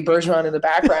 Dave Bergeron in the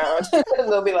background,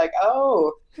 and they'll be like,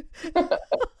 oh,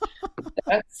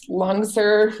 that's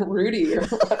Lungser Rudy or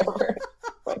whatever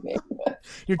my name is.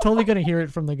 You're totally going to hear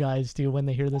it from the guys too when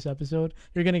they hear this episode.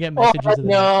 You're going to get messages of them.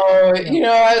 No,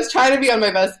 I was trying to be on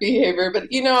my best behavior, but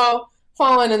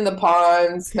falling in the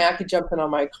pond, Smacky jumping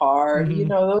on my car, those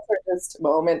are just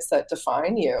moments that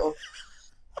define you.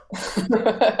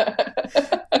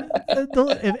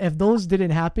 If those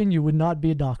didn't happen, you would not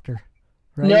be a doctor.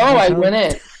 Right? No, I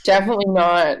wouldn't. Definitely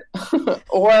not.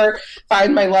 Or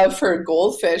find my love for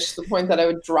goldfish to the point that I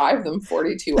would drive them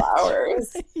 42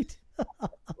 hours. Right.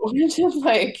 Which is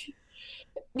like,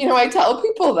 I tell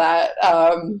people that,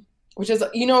 which is,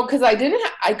 because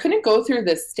I couldn't go through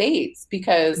the States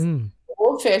because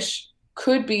goldfish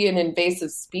could be an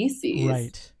invasive species.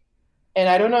 Right. And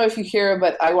I don't know if you hear,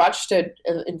 but I watched an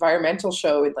environmental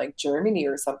show in like Germany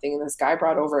or something, and this guy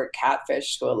brought over a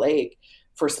catfish to a lake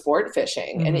for sport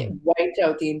fishing, and it wiped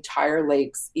out the entire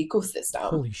lake's ecosystem.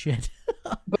 Holy shit.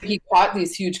 But he caught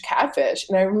these huge catfish.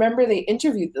 And I remember they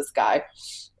interviewed this guy,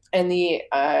 and the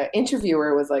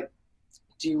interviewer was like,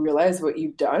 do you realize what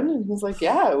you've done? And he's like,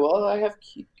 yeah, well, I have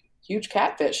huge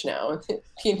catfish now. And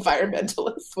the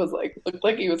environmentalist was like, looked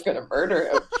like he was going to murder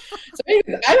him. So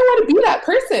anyways, I don't want to be that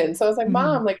person. So I was like,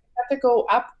 Mom, like, I have to go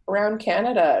up around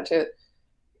Canada to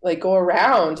like go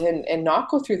around and not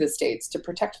go through the States to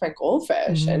protect my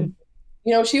goldfish. And,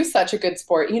 you know, she was such a good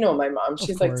sport. You know, my mom,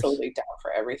 she's like totally down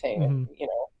for everything. And, you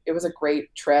know, it was a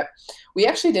great trip. We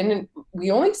actually we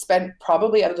only spent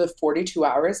probably out of the 42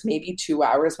 hours, maybe 2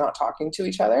 hours not talking to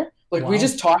each other. Like we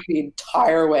just talked the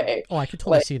entire way. Oh, I could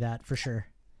totally see that for sure.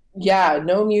 Yeah.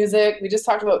 No music. We just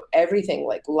talked about everything,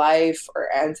 like life, our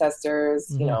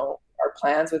ancestors, you know, our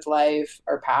plans with life,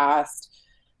 our past.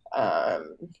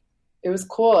 It was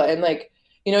cool. And like,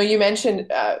 you know, you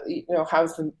mentioned, you know,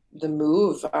 how's the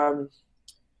move?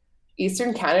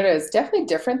 Eastern Canada is definitely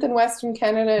different than Western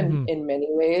Canada in many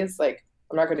ways. Like,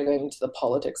 I'm not going to go into the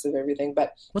politics of everything,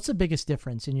 but what's the biggest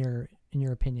difference in your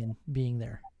opinion being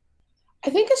there?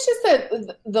 I think it's just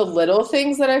that the little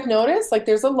things that I've noticed, like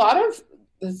there's a lot of,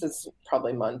 this is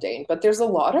probably mundane, but there's a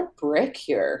lot of brick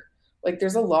here. Like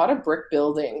there's a lot of brick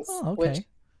buildings, which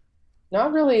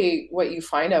not really what you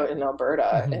find out in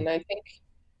Alberta. And I think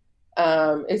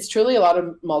it's truly a lot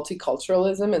of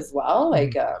multiculturalism as well.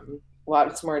 Like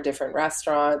lots more different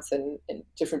restaurants and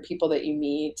different people that you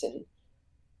meet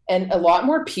and a lot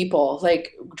more people.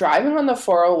 Like driving on the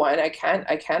 401, I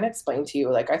can't explain to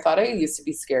you. Like I thought I used to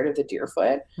be scared of the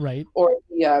Deerfoot or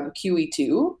the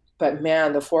QE2, but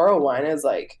man, the 401 is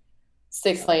like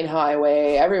 6-lane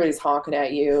highway. Everybody's honking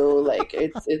at you. Like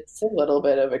it's a little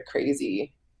bit of a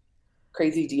crazy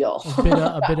deal.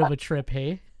 a bit of a trip,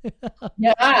 hey?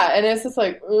 Yeah, and it's just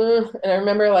like, and I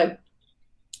remember like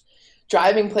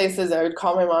driving places. I would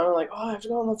call my mom and like, oh, I have to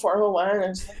go on the 401,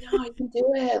 and she's like, no, you can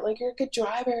do it. Like you're a good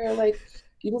driver. Like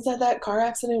you just had that car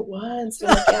accident once.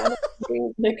 And like, yeah,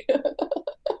 like,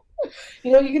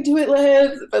 you know, you can do it,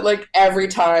 Liz. But like every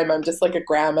time, I'm just like a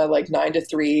grandma, like 9 to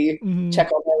 3,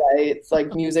 check all my lights,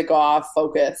 like music off,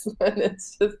 focus, and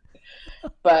it's just.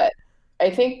 But I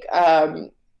think.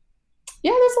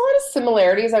 Yeah, there's a lot of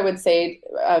similarities, I would say,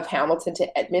 of Hamilton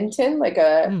to Edmonton, like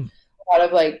a lot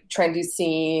of like trendy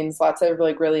scenes, lots of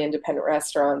like really independent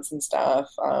restaurants and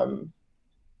stuff.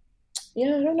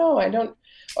 Yeah, I don't know.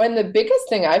 And the biggest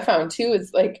thing I found too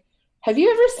is like, have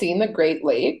you ever seen the Great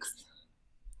Lakes?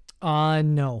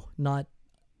 No, not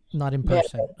in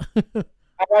person. Yeah.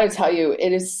 I want to tell you,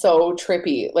 it is so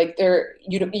trippy. Like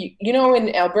you know,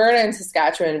 in Alberta and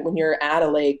Saskatchewan, when you're at a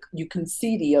lake, you can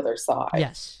see the other side.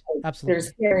 Yes, like, absolutely.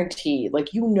 There's guaranteed,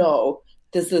 like, you know,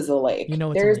 this is a lake. You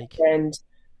know, there's a lake. And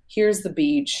here's the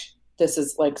beach. This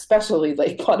is like, especially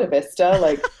Lake Ponte Vista.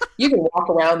 Like you can walk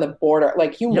around the border.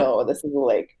 Like, you know, this is a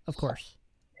lake. Of course.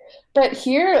 But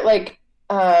here, like,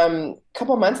 a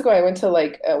couple months ago, I went to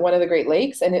like one of the Great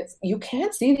Lakes, and you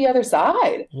can't see the other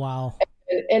side. Wow.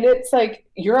 And it's like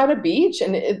you're on a beach,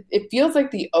 and it feels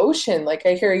like the ocean. Like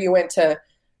I hear you went to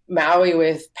Maui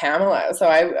with Pamela, so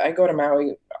I go to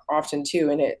Maui often too,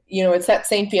 and it's that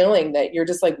same feeling that you're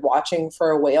just like watching for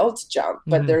a whale to jump,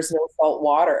 but there's no salt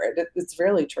water. It's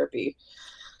really trippy.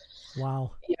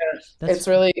 Wow. Yeah, it's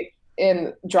really.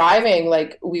 In driving,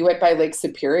 like we went by Lake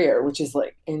Superior, which is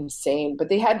like insane. But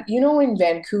they had, in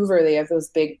Vancouver, they have those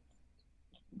big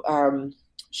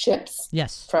ships.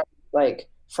 Yes. From like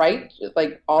freight,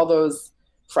 like all those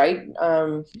freight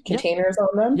containers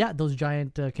on them. Yeah, those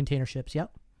giant container ships.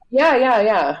 Yep.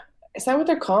 Yeah. Is that what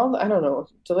they're called? I don't know.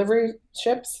 Delivery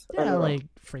ships? Yeah, like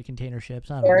freight container ships.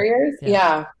 Carriers?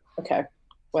 Yeah. Okay.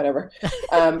 Whatever.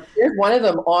 There's one of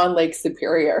them on Lake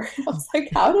Superior. I was like,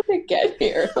 how did it get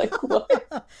here? Like, what?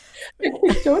 Like,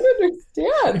 I don't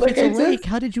understand. If like, it's a lake,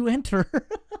 how did you enter?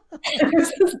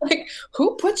 It's just like,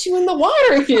 who puts you in the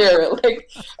water here? Like,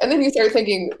 and then you start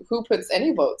thinking, who puts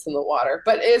any boats in the water?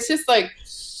 But it's just like,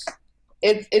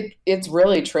 it's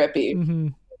really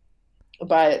trippy.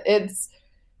 But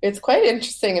it's quite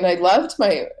interesting. And I loved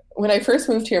when I first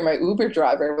moved here, my Uber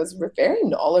driver was very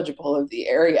knowledgeable of the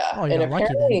area. Oh, and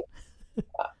apparently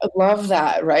I love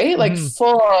that, right? Like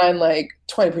full on, like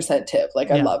 20% tip.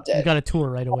 Like, I loved it. You got a tour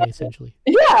right away, essentially.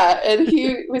 Yeah. And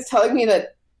he was telling me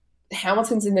that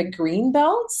Hamilton's in the green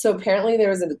belt. So apparently there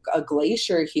was a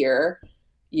glacier here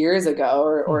years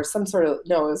ago or some sort of,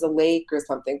 no, it was a lake or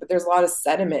something, but there's a lot of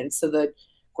sediment. So the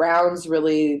ground's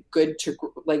really good to,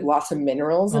 like, lots of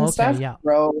minerals and stuff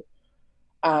grow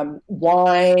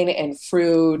wine and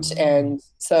fruit. And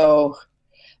so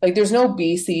like there's no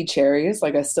BC cherries.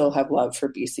 Like I still have love for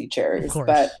BC Of cherries, course.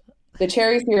 but the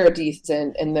cherries here are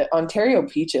decent, and the Ontario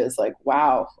peaches, like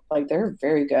wow, like they're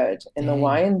very good. And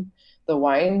Dang. the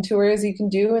wine tours you can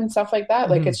do and stuff like that.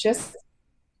 Like Hmm.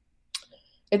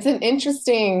 it's an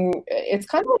interesting. It's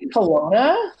kind of like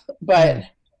Kelowna, Hmm. but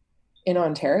in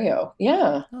Ontario.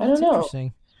 Yeah, Oh, I that's don't know.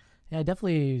 interesting. Yeah, I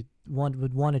definitely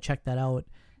would want to check that out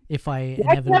if I Yeah, you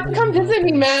have to inevitably come move out visit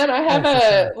me, there. man. I Oh, have for a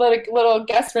sure. like little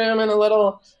guest room and a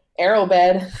little arrow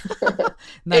bed. It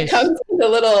Nice. comes with a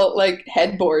little like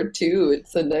headboard too.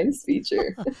 It's a nice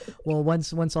feature. Well,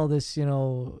 once all this,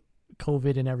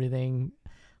 COVID and everything Oh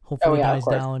hopefully yeah, of dies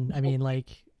course. down, I mean, like,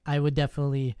 I would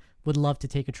definitely would love to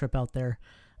take a trip out there,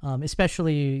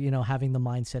 especially having the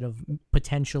mindset of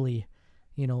potentially,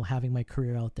 having my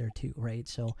career out there too, right?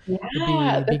 So Yeah,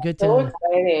 it'd be that's good so to,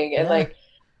 exciting. And yeah, like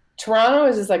Toronto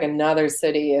is just like another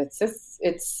city. It's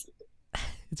it's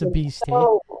a beast, hey?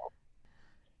 so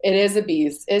it is a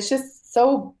beast. It's just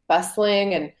so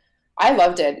bustling and I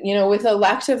loved it. You know, with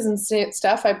electives and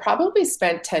stuff, I probably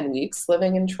spent 10 weeks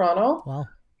living in Toronto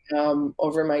Wow.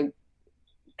 over my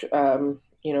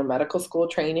medical school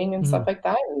training and Hmm. stuff like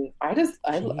that. And I Jeez.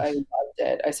 loved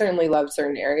it. I certainly loved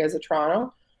certain areas of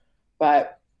Toronto,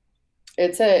 but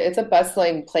it's a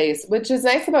bustling place, which is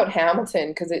nice about Hamilton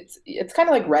because it's kind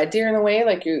of like Red Deer in a way.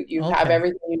 Like you have Okay.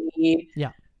 everything you need,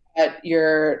 Yeah. but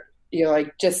you're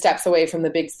like just steps away from the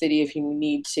big city if you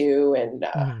need to. And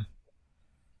Hmm.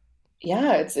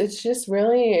 yeah, it's just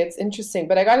really it's interesting.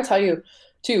 But I got to tell you,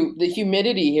 too, the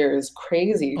humidity here is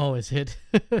crazy. Oh, is it?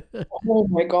 Oh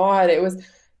my God, it was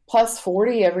plus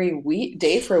 40 every week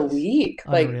day for a week.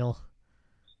 Like Unreal.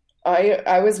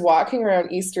 I was walking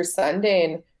around Easter Sunday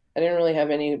and I didn't really have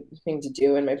anything to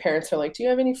do. And my parents were like, "Do you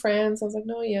have any friends?" I was like,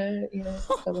 "No, yeah,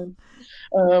 just coming."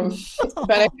 Um,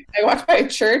 but I walked by a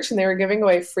church and they were giving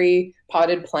away free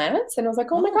potted plants, and I was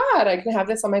like, "Oh my Oh. God, I can have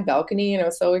this on my balcony!" And I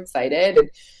was so excited. And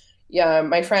yeah,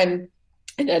 my friend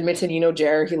in Edmonton,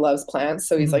 Jer, he loves plants,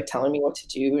 so he's Mhm. like telling me what to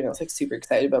do, and I was like super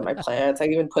excited about my plants. I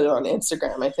even put it on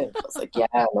Instagram. I think I was like, "Yeah,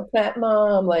 I'm a plant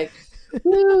mom!" Like,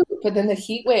 woo! But then the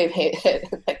heat wave hit.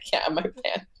 Like, yeah, my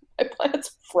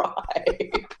plants fry.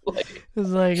 Like, It's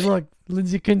like, look,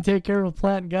 Lindsay couldn't take care of a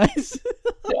plant, guys.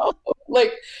 no,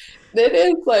 like it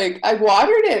is like I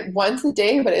watered it once a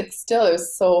day, but it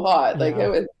was so hot. Like it Yeah.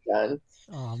 was done.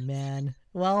 Oh man.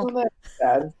 Oh, Well, that's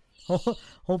sad.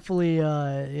 hopefully,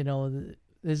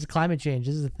 this is climate change.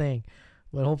 This is the thing,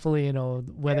 but hopefully, the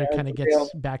weather Yeah, kind it's of gets real.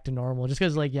 back to normal. Just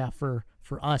because, like, yeah, for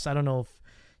us, I don't know if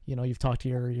you've talked to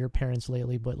your parents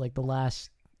lately, but like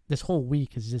this whole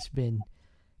week has just been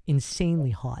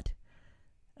insanely hot.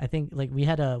 I think like we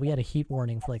had a heat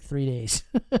warning for like 3 days.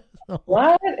 So,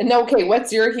 What? No, okay,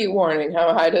 what's your heat warning?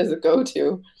 How high does it go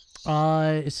to?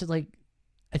 it's like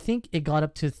I think it got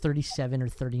up to 37 or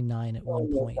 39 at Oh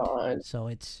one my point. God. So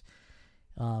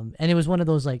and it was one of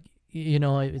those like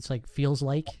it's like feels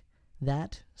like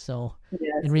that. So Yes,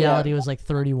 in yeah. reality, it was like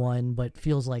 31, but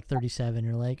feels like 37.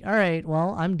 You're like, all right,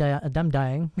 well, I'm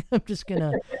dying. I'm just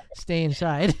gonna stay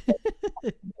inside.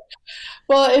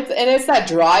 Well, it's that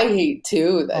dry heat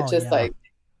too that Oh just yeah. like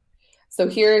so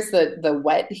here's the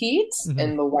wet heat Hmm.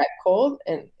 and the wet cold,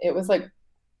 and it was like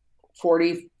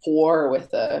 44 with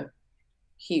the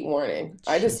heat warning.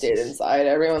 I just stayed Jesus. inside. Of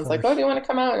Everyone's like, "Oh, do course. you want to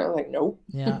come out?" And I was like, "Nope.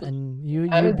 Yeah, and you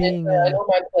I'm you in being Denver. I know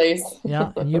my place."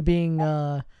 yeah, and you being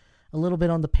a little bit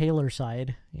on the paler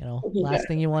side, Yeah, last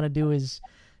thing you want to do is,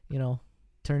 you know,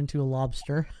 turn into a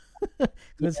lobster.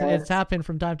 It's yes, happened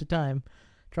from time to time.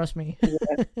 Trust me.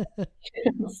 yeah,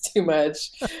 it's too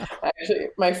much. Actually,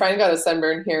 my friend got a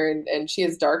sunburn here, and she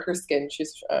has darker skin.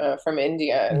 She's from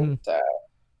India, and Hmm.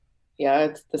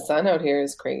 yeah, the sun out here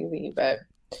is crazy. But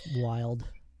Wild.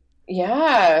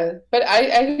 yeah, but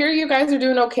I hear you guys are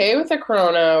doing okay with the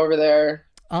corona over there.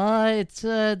 It's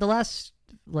the last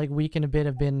like week and a bit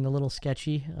have been a little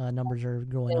sketchy. Numbers are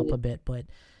going up a bit, but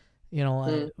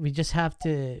Mm-hmm. we just have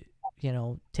to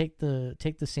take the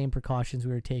same precautions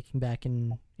we were taking back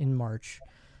in March.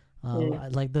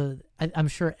 I'm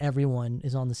sure everyone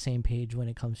is on the same page when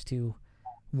it comes to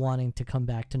wanting to come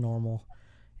back to normal,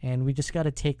 and we just got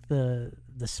to take the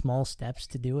small steps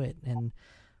to do it. And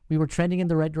we were trending in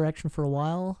the right direction for a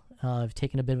while. I've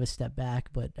taken a bit of a step back,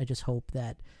 but I just hope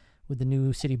that with the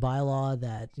new city bylaw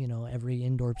that every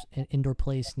indoor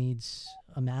place needs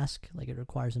a mask, like it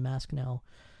requires a mask now.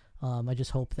 I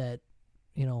just hope that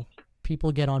you know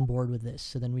people get on board with this,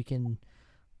 so then we can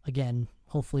again,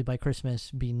 hopefully by Christmas,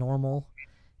 be normal,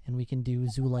 and we can do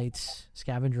zoo lights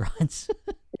scavenger hunts.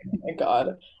 My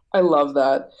God. I love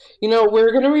that. You know,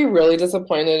 we're gonna be really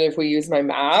disappointed if we use my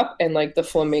map and like the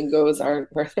flamingos aren't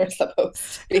where they're supposed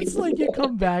to be. It's like you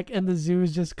come back and the zoo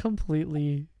is just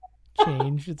completely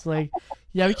changed. It's like,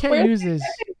 yeah, we can't Where's use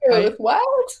this. What?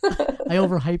 I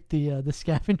overhyped the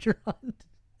scavenger hunt.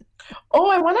 Oh,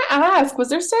 I want to ask, was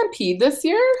there Stampede this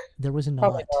year? There was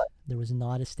Probably not. not. There was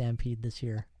not a stampede this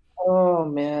year. Oh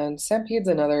man, Stampede's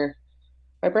another.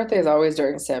 My birthday is always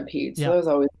during Stampede, so Yeah. that was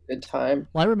always a good time.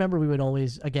 Well, I remember we would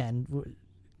always, again,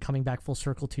 coming back full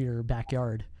circle to your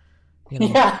backyard. You know,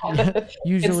 Yeah.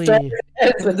 usually, It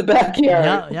ends with the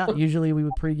backyard. yeah. Usually we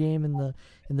would pregame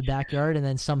in the backyard and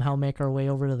then somehow make our way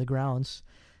over to the grounds.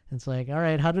 It's like, all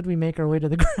right, how did we make our way to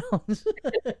the grounds?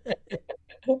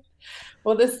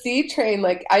 Well, the C train,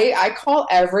 like I call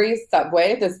every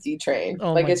subway the C train.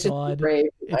 Oh like my it's just God.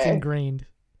 great. It's ingrained.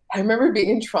 I remember being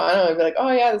in Toronto and be like,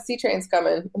 "Oh yeah, the C train's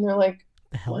coming," and they're like,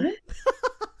 The hell? "What?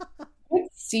 What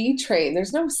C train?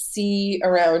 There's no C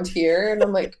around here." And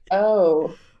I'm like,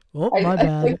 "Oh." Oh, my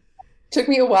bad. It took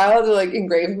me a while to like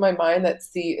engrave in my mind that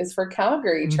C is for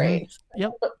Calgary Mhm. train.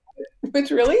 Yep. Which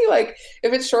really, like,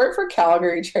 if it's short for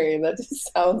Calgary train, that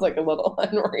just sounds like a little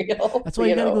unreal. That's why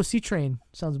you gotta go C train.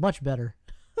 Sounds much better.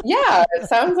 Yeah, it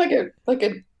sounds like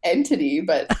an entity,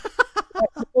 but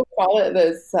people call it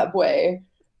the subway.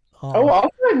 Oh, also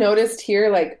I noticed here,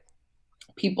 like,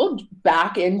 people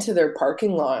back into their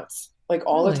parking lots like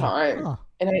all Really? the time, Huh.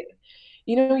 and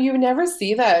you never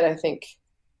see that. I think.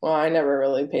 Well, I never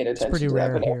really paid It's attention pretty to that,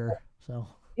 rare but here. So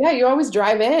yeah, you always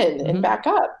drive in Mhm. and back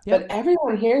up, Yep. but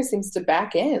everyone here seems to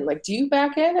back in. Like, do you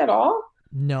back in at all?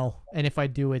 no, and if I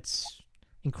do, it's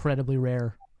incredibly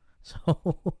rare.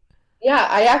 So Yeah,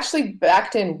 I actually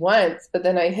backed in once, but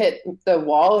then I hit the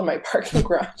wall in my parking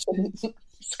garage and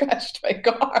scratched my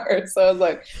car. So I was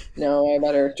like, no, I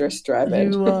better just drive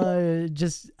in. you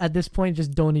just at this point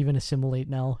just don't even assimilate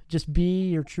now. Just be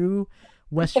your true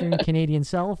Western Canadian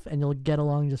self, and you'll get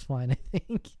along just fine. I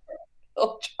think.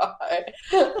 I'll try.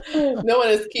 No one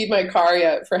has keyed my car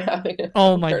yet for having it.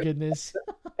 Oh my goodness.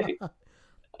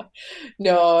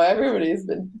 No, everybody's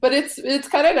been, but it's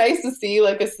kind of nice to see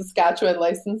like a Saskatchewan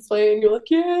license plate, and you're like,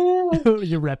 yeah,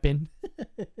 You're repping.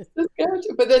 Saskatchewan.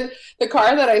 But then the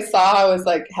car that I saw was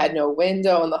like had no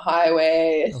window on the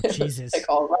highway, Oh Jesus. like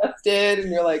all rusted,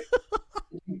 and you're like,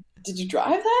 did you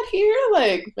drive that here?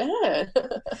 Like, man,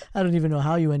 I don't even know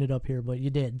how you ended up here, but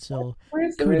you did. So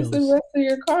where's the kudos. rest of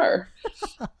your car?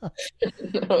 No,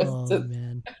 it's Oh just-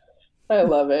 man. I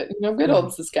love it. You know, good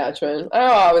old Saskatchewan. I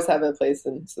always have a place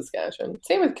in Saskatchewan.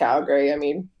 Same with Calgary. I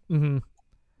mean, hmm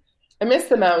I miss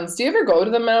the mountains. Do you ever go to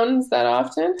the mountains that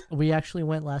often? We actually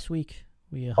went last week.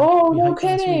 We Oh, we no hiked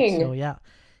last week. kidding. So yeah,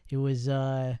 it was.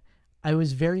 I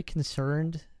was very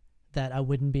concerned that I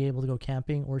wouldn't be able to go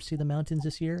camping or see the mountains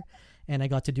this year, and I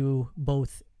got to do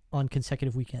both on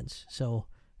consecutive weekends. So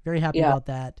very happy Yeah. about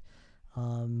that.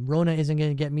 Rona isn't going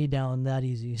to get me down that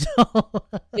easy. So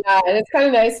Yeah, and it's kind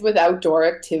of nice with outdoor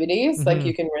activities. Like Mhm.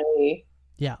 you can really,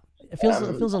 yeah, it feels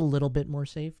Um, a little bit more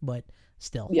safe, but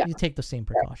still, Yeah. you take the same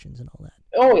precautions and all that.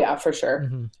 oh yeah, for sure.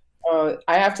 hmm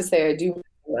I have to say I do miss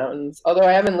the mountains. Although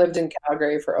I haven't lived in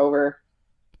Calgary for over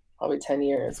probably 10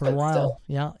 years. For a but while, still.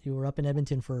 yeah, you were up in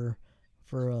Edmonton for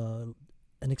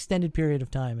an extended period of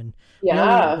time, and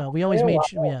Yeah. we always for a made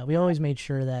while. we always made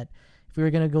sure that if we were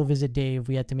gonna go visit Dave,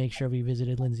 we had to make sure we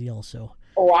visited Lindsay also.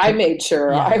 Oh, I made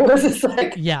sure. Yeah. I was just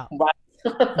like, Yeah, what?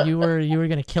 you were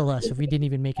gonna kill us if we didn't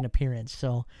even make an appearance.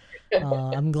 So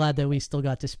I'm glad that we still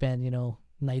got to spend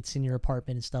nights in your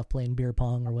apartment and stuff, playing beer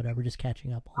pong or whatever, just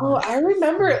catching up. Oh, On I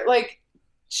remember like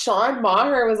Sean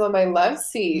Maher was on my left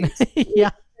seat. that. Yeah,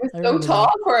 I I was so remember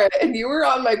tall for it, and you were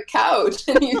on my couch,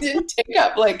 and you didn't take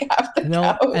up like half the no,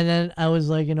 couch. and then I was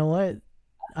like, you know what?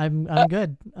 I'm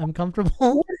good. I'm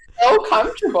comfortable. So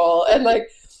comfortable, and like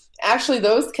actually,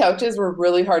 those couches were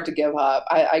really hard to give up.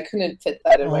 I couldn't fit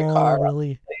that in my Oh, car,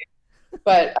 really?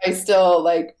 but I still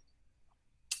like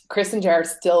Chris and Jared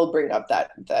still bring up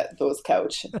that those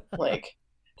couch. Like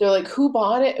they're like, who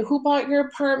bought it? Who bought your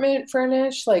apartment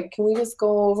furnished? Like, can we just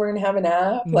go over and have a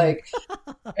nap? Mhm. Like,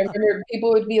 I remember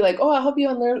people would be like, "Oh, I'll help you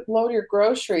unload your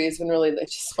groceries," when really they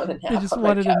just want to nap. They just on my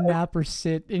wanted couch. to nap or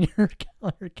sit in your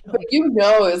couch. But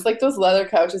it's like those leather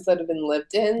couches that have been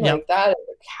lived in, Yep. like that is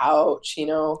a couch, you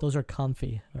know. Those are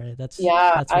comfy, right? That's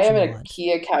Yeah, I have you an want.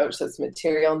 IKEA couch that's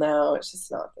material now. It's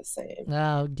just not the same.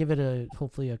 Now give it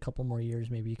hopefully a couple more years.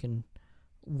 Maybe you can.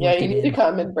 Yeah, work you it need to in.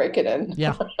 come and break it in.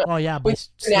 Yeah. Oh yeah, by We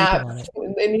sleeping nap. on it.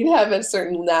 They need to have a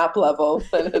certain nap level.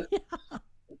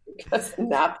 That's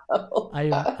nap level.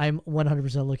 I'm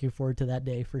 100% looking forward to that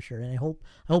day for sure, and I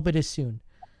hope it is soon.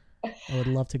 I would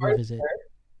love to go For visit.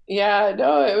 Yeah,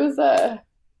 no, it was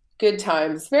Good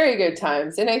times, very good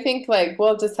times. And I think like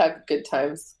we'll just have good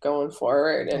times going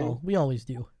forward. And Oh, we always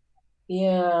do.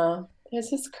 yeah,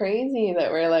 it's just crazy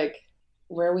that we're like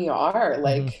where we are. Hmm.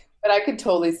 Like, but I could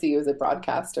totally see you as a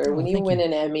broadcaster. Oh, When you thank win you.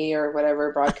 an Emmy or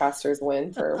whatever broadcasters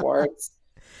win for awards,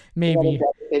 you gotta Maybe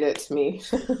dedicate it to me.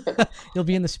 you'll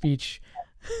be in the speech.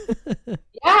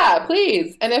 Yeah,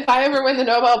 please. And if I ever win the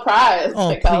Nobel Prize, Oh,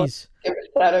 like I'll please. give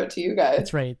a shout out to you guys.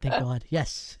 That's right. Thank God.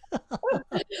 Yes. Oh,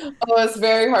 it's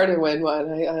very hard to win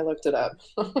one. I looked it up.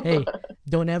 Hey,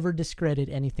 don't ever discredit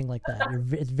anything like that.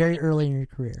 It's very early in your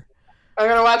career. I'm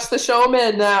gonna watch The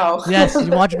Showman now. Yes,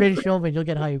 you watch Greatest Showman, you'll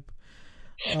get hype.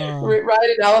 Ride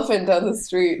an elephant down the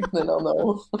street, then I'll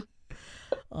know.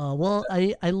 Well,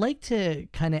 I like to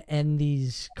kind of end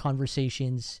these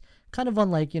conversations kind of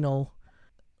on like,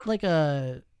 like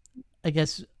I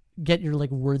guess, get your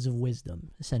like words of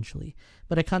wisdom essentially.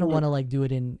 But I kind of want to like do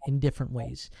it in different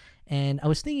ways. And I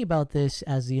was thinking about this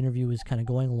as the interview was kind of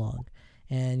going along.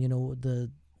 And,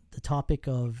 the topic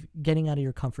of getting out of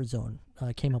your comfort zone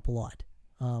came up a lot.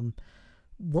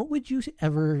 What would you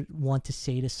ever want to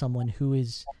say to someone who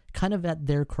is kind of at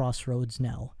their crossroads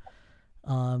now?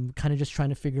 Kind of just trying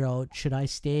to figure out, should I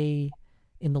stay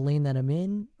in the lane that I'm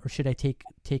in, or should I take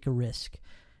a risk?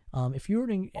 If you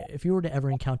were to ever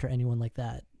encounter anyone like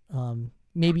that,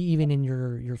 maybe even in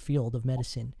your field of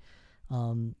medicine,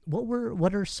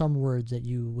 what are some words that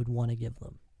you would want to give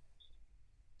them?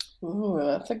 Ooh,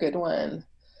 that's a good one.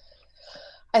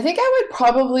 I think I would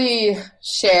probably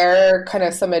share kind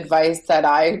of some advice that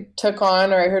I took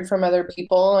on or I heard from other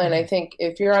people. And I think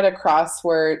if you're at a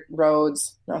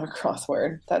crossroads, not a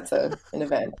crossword, that's an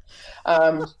event.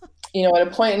 At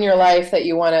a point in your life that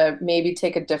you want to maybe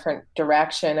take a different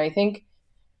direction, I think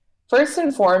first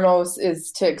and foremost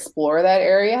is to explore that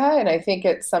area. And I think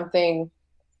it's something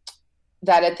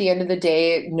that at the end of the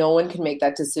day, no one can make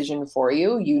that decision for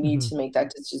you. You need to make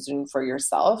that decision for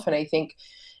yourself. And I think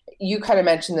you kind of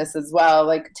mentioned this as well,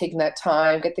 like taking that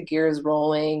time, get the gears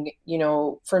rolling.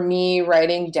 For me,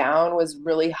 writing down was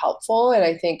really helpful. And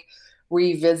I think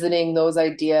revisiting those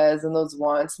ideas and those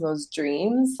wants and those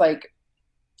dreams, like,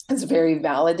 is very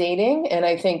validating. And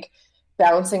I think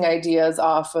bouncing ideas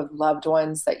off of loved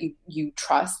ones that you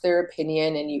trust their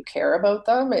opinion and you care about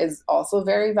them is also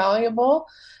very valuable,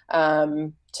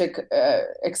 to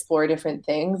explore different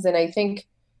things. And I think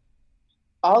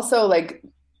also, like,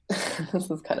 this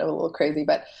is kind of a little crazy,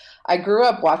 but I grew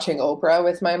up watching Oprah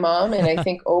with my mom, and I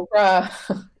think Oprah,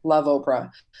 love Oprah.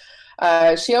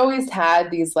 She always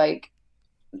had these like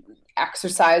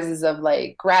exercises of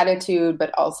like gratitude,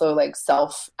 but also like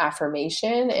self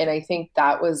affirmation. And I think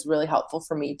that was really helpful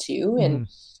for me too. And,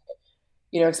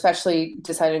 especially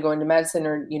deciding to go into medicine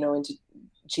or, into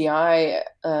GI,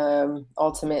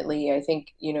 ultimately, I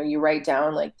think, you write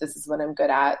down like, this is what I'm good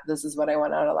at. This is what I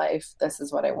want out of life. This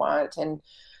is what I want. And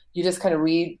you just kind of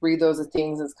read those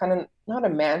things. It's kind of not a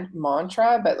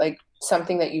mantra, but like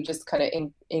something that you just kind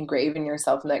of engrave in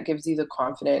yourself, and that gives you the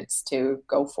confidence to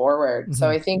go forward. So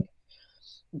I think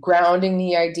grounding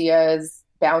the ideas,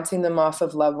 bouncing them off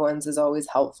of loved ones is always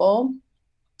helpful.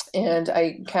 And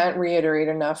I can't reiterate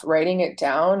enough, writing it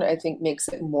down, I think makes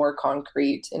it more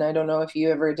concrete. And I don't know if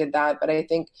you ever did that, but I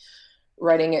think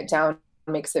writing it down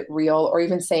makes it real, or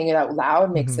even saying it out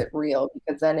loud makes it real,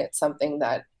 because then it's something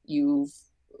that you've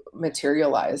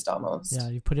materialized almost. Yeah,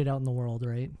 you put it out in the world,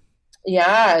 right?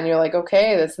 Yeah, and you're like,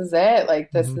 okay, this is it.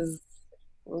 Like, this is,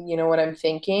 what I'm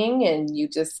thinking, and you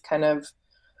just kind of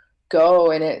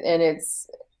go, and it's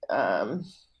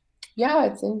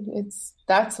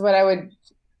that's what I would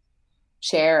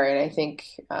share. And I think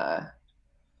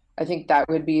that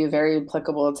would be very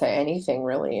applicable to anything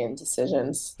really in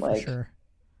decisions, like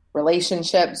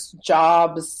relationships,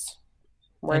 jobs,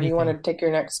 where do you want to take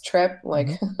your next trip? Like,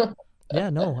 yeah,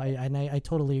 no, I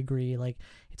totally agree. Like,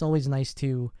 it's always nice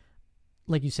to,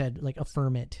 like you said, like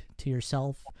affirm it to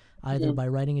yourself, either by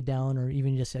writing it down or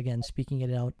even just, again, speaking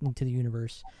it out into the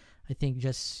universe. I think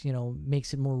just,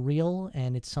 makes it more real.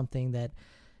 And it's something that,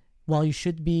 while you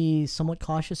should be somewhat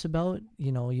cautious about,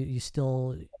 you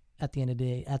still, at the end of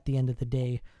the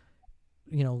day,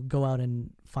 go out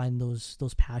and find those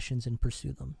passions and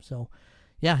pursue them. So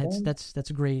yeah,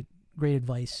 that's great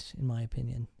advice in my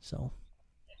opinion. So.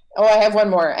 Oh, I have one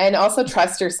more. And also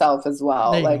trust yourself as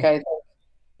well. Like, I think,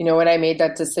 when I made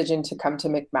that decision to come to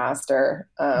McMaster,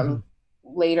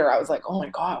 later I was like, oh my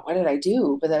God, what did I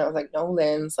do? But then I was like, no,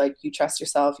 Linz, like, you trust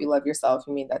yourself, you love yourself,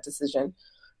 you made that decision,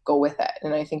 go with it.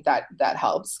 And I think that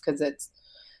helps, because it's,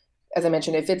 as I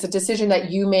mentioned, if it's a decision that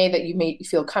you made you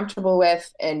feel comfortable with,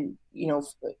 and,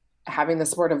 having the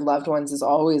support of loved ones is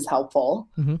always helpful,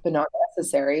 but not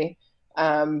necessary.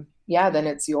 Then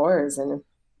it's yours. And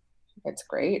it's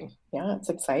great. Yeah, it's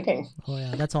exciting. Oh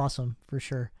yeah, that's awesome for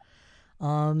sure.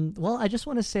 Well, I just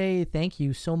want to say thank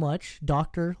you so much,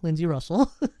 Dr. Lindsay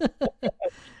Russell.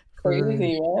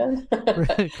 Crazy, man.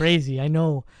 Crazy, I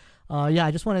know. Yeah,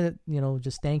 I just want to,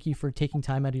 just thank you for taking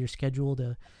time out of your schedule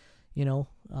to,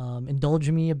 indulge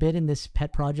me a bit in this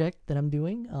pet project that I'm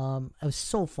doing. It was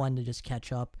so fun to just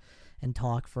catch up and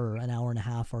talk for an hour and a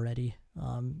half already.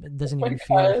 It doesn't even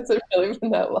feel. Has it really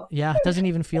been that long? Yeah, it doesn't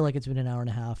even feel like it's been an hour and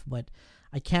a half, but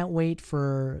I can't wait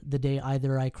for the day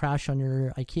either I crash on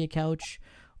your IKEA couch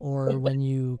or when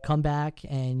you come back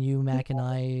and you, Mac, and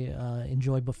I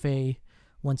enjoy buffet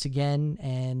once again.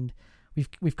 And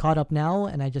we've caught up now,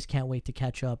 and I just can't wait to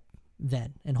catch up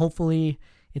then. And hopefully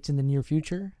it's in the near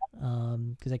future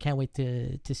because I can't wait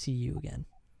to see you again.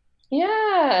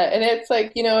 Yeah, and it's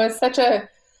like, it's such a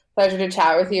pleasure to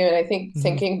chat with you. And I think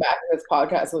thinking back to this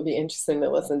podcast will be interesting to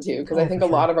listen to because I think a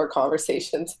lot of our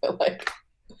conversations are like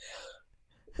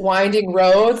winding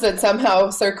roads that somehow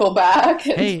circle back.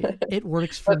 Hey, it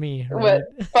works for me. Right?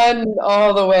 But fun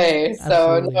all the way.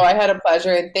 So Absolutely. no, I had a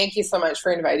pleasure, and thank you so much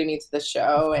for inviting me to the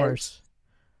show. Of course.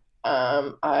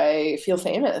 And I feel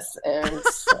famous, and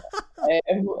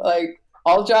I'm like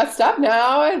all dressed up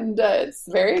now, and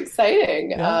it's very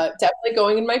exciting. Yeah. Definitely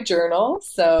going in my journal.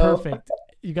 So perfect.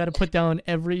 You got to put down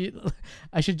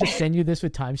I should just send you this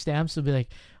with timestamps. It'll be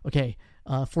like, okay,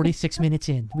 46 minutes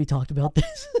in, we talked about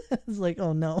this. It's like,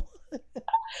 oh no.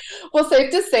 Well,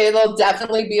 safe to say there'll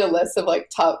definitely be a list of like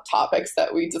top topics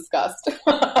that we discussed.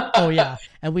 Oh yeah,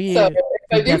 and so if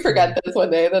I do forget this one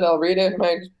day, then I'll read it in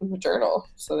my journal.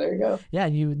 So there you go. Yeah,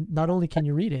 you not only can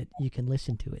you read it, you can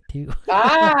listen to it too.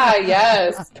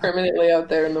 Yes, permanently out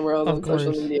there in the world on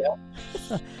social media.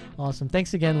 Awesome.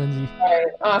 Thanks again, Lindsay. All right,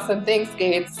 awesome. Thanks,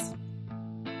 Gates.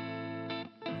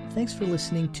 Thanks for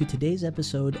listening to today's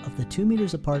episode of the 2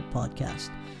 Meters Apart podcast.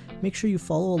 Make sure you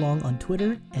follow along on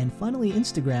Twitter and finally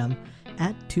Instagram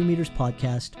at 2 Meters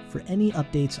Podcast for any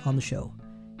updates on the show.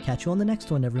 Catch you on the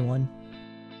next one, everyone.